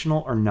it's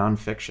fictional or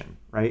nonfiction,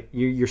 right?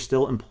 You're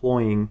still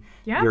employing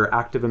your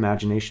active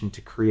imagination to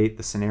create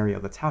the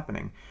scenario that's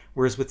happening.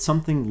 Whereas with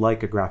something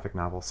like a graphic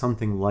novel,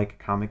 something like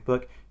a comic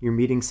book, you're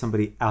meeting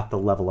somebody at the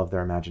level of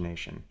their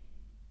imagination.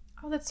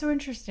 Oh, that's so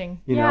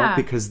interesting. You know,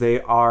 because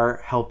they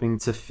are helping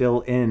to fill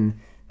in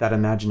that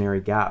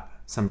imaginary gap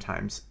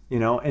sometimes,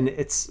 and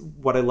it's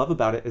what I love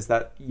about it is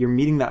that you're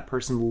meeting that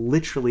person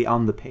literally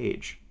on the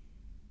page.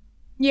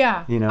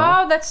 Yeah.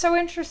 Oh, that's so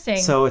interesting.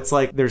 So it's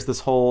like there's this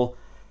whole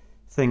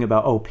thing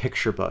about,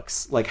 picture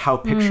books, like how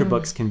picture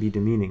books can be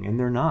demeaning, and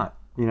they're not,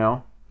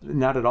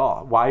 not at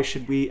all. Why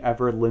should we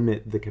ever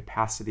limit the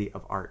capacity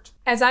of art?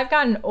 As I've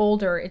gotten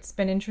older, it's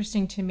been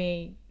interesting to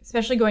me,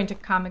 especially going to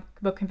comic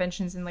book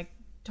conventions and like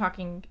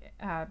talking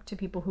to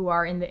people who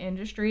are in the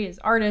industry as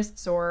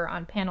artists or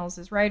on panels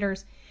as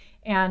writers.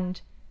 And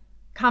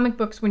comic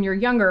books when you're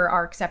younger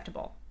are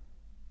acceptable.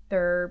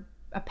 They're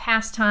a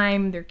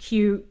pastime, they're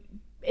cute.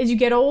 As you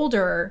get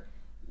older,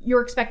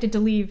 you're expected to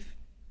leave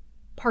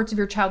parts of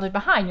your childhood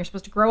behind. You're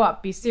supposed to grow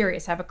up, be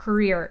serious, have a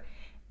career.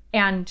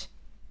 And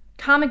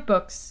comic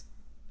books,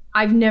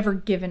 I've never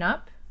given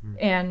up.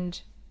 And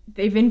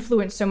they've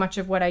influenced so much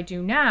of what I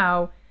do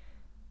now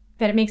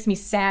that it makes me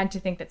sad to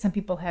think that some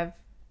people have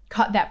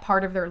cut that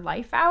part of their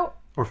life out.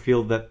 Or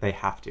feel that they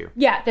have to.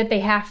 Yeah, that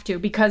they have to,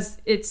 because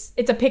it's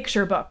a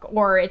picture book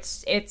or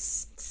it's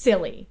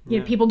silly.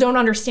 People don't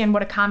understand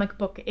what a comic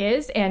book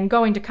is, and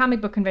going to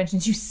comic book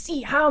conventions, you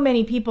see how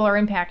many people are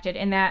impacted,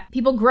 and that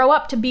people grow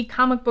up to be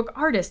comic book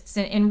artists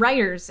and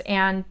writers,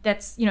 and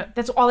that's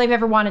all they've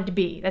ever wanted to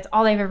be. That's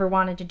all they've ever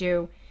wanted to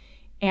do.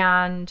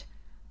 And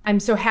I'm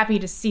so happy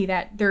to see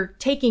that they're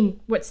taking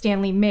what Stan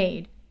Lee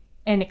made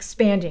and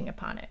expanding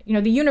upon it.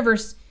 The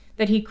universe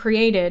that he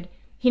created,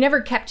 he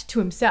never kept to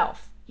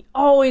himself. He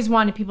always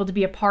wanted people to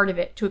be a part of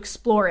it, to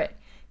explore it.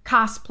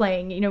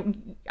 Cosplaying,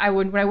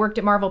 when I worked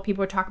at Marvel,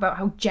 people would talk about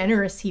how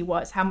generous he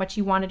was, how much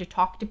he wanted to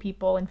talk to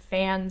people and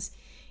fans,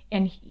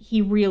 and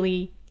he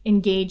really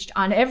engaged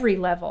on every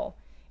level.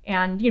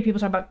 And people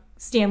talk about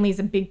Stan Lee's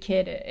a big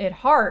kid at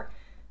heart.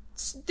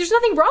 There's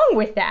nothing wrong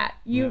with that.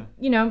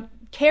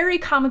 Carry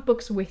comic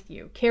books with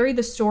you, carry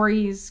the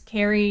stories,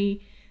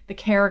 carry the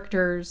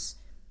characters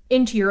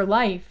into your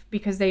life,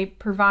 because they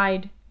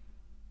provide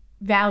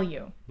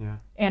value. Yeah.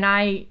 And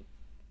I'm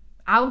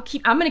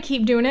going to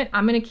keep doing it.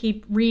 I'm going to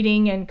keep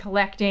reading and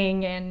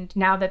collecting. And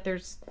now that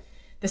there's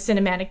the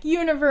cinematic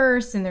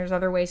universe and there's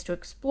other ways to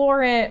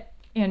explore it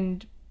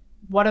and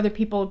what other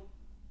people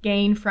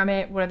gain from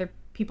it, what other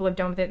people have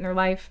done with it in their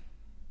life,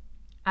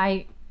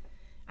 I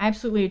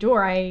absolutely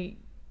adore. I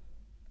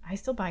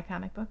still buy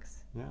comic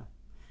books. Yeah.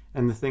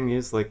 And the thing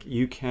is, like,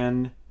 it's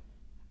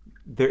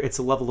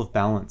a level of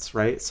balance,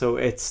 right? So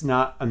it's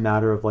not a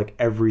matter of like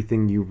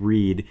everything you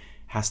read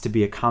has to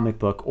be a comic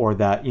book, or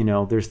that,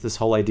 there's this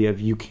whole idea of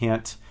you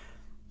can't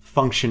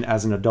function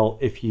as an adult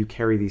if you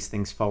carry these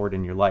things forward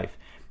in your life.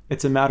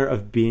 It's a matter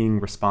of being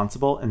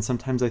responsible. And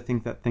sometimes I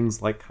think that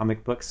things like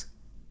comic books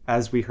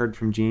as we heard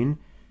from Jean,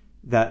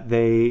 that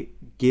they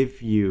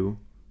give you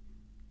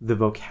the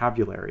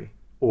vocabulary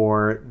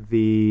or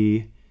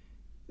the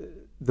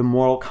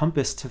moral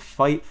compass to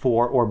fight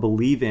for or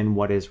believe in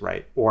what is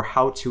right, or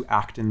how to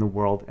act in the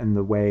world in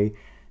the way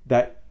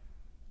that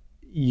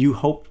you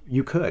hope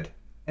you could,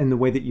 and the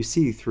way that you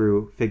see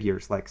through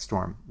figures like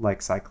Storm,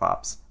 like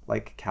Cyclops,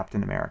 like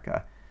Captain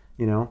America,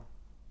 you know?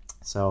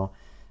 So,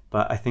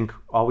 but I think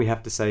all we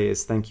have to say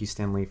is thank you,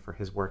 Stan Lee, for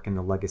his work and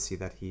the legacy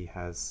that he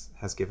has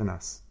given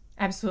us.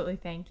 Absolutely,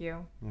 thank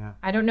you. Yeah.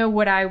 I don't know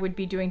what I would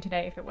be doing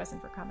today if it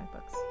wasn't for comic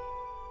books.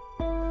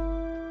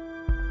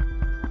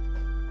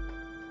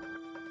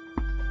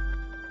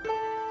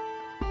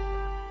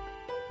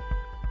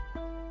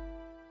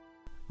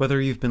 Whether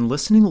you've been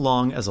listening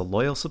along as a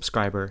loyal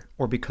subscriber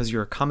or because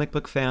you're a comic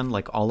book fan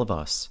like all of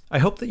us, I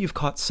hope that you've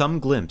caught some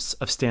glimpse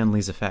of Stan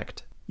Lee's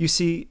effect. You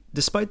see,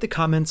 despite the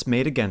comments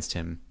made against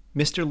him,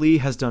 Mr. Lee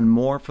has done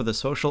more for the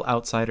social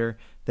outsider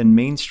than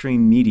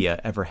mainstream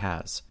media ever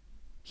has.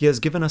 He has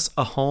given us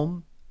a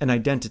home, an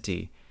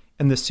identity,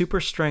 and the super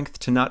strength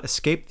to not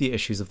escape the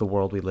issues of the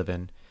world we live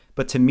in,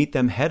 but to meet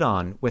them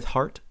head-on with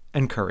heart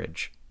and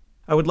courage.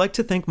 I would like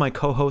to thank my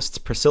co-hosts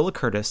Priscilla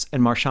Curtis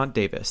and Marchant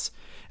Davis,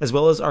 as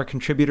well as our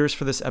contributors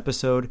for this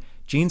episode,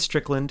 Jean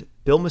Strickland,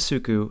 Bill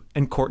Masuku,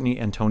 and Courtney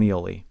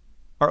Antonioli.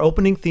 Our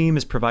opening theme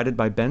is provided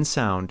by Ben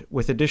Sound,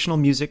 with additional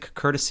music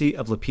courtesy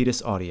of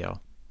Lapidus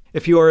Audio.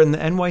 If you are in the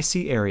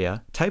NYC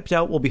area, Typed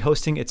Out will be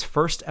hosting its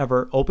first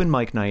ever open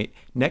mic night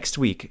next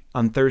week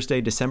on Thursday,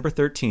 December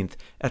 13th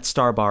at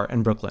Star Bar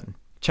in Brooklyn.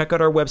 Check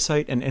out our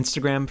website and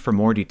Instagram for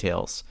more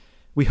details.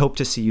 We hope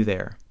to see you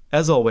there.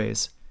 As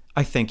always,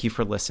 I thank you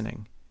for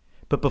listening.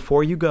 But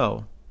before you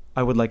go,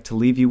 I would like to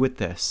leave you with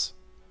this.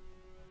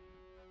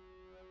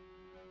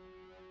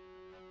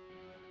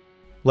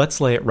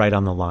 Let's lay it right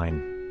on the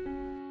line.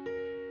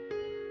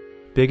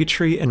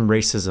 Bigotry and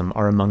racism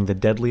are among the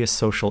deadliest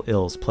social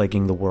ills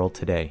plaguing the world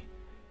today.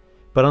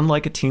 But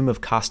unlike a team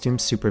of costumed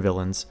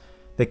supervillains,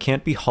 they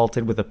can't be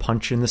halted with a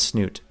punch in the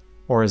snoot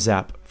or a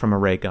zap from a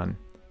ray gun.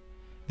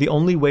 The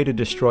only way to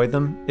destroy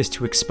them is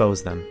to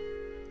expose them,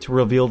 to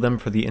reveal them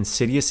for the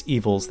insidious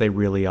evils they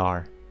really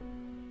are.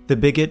 The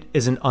bigot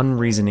is an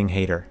unreasoning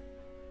hater,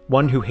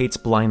 one who hates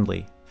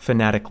blindly,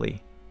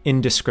 fanatically,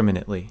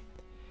 indiscriminately.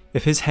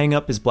 If his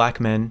hang-up is black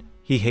men,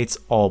 he hates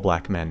all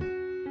black men.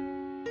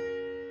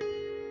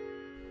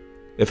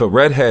 If a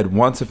redhead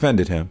once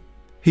offended him,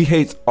 he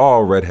hates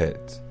all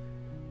redheads.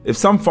 If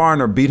some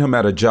foreigner beat him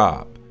at a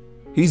job,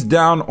 he's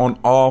down on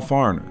all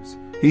foreigners.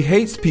 He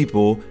hates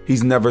people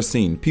he's never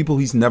seen, people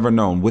he's never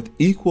known, with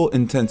equal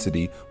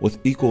intensity, with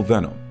equal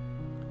venom.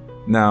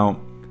 Now,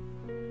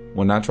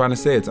 we're not trying to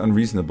say it's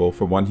unreasonable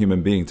for one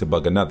human being to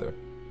bug another.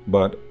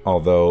 But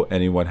although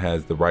anyone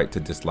has the right to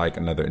dislike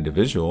another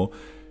individual,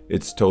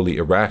 it's totally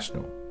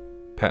irrational,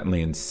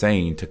 patently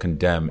insane to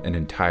condemn an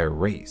entire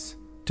race,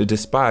 to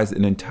despise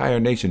an entire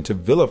nation, to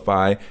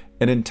vilify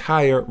an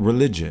entire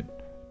religion.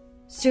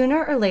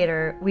 Sooner or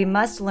later, we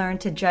must learn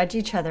to judge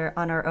each other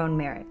on our own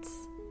merits.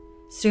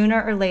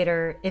 Sooner or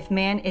later, if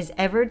man is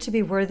ever to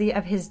be worthy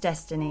of his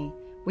destiny,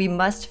 we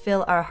must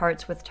fill our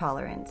hearts with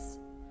tolerance.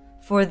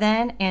 For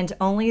then, and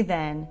only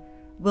then,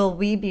 will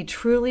we be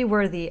truly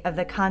worthy of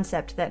the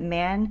concept that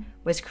man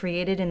was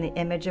created in the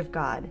image of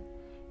God,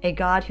 a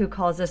God who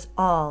calls us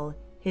all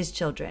his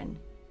children.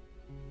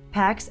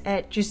 Pax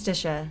et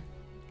Justitia.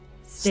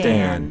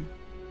 Stan.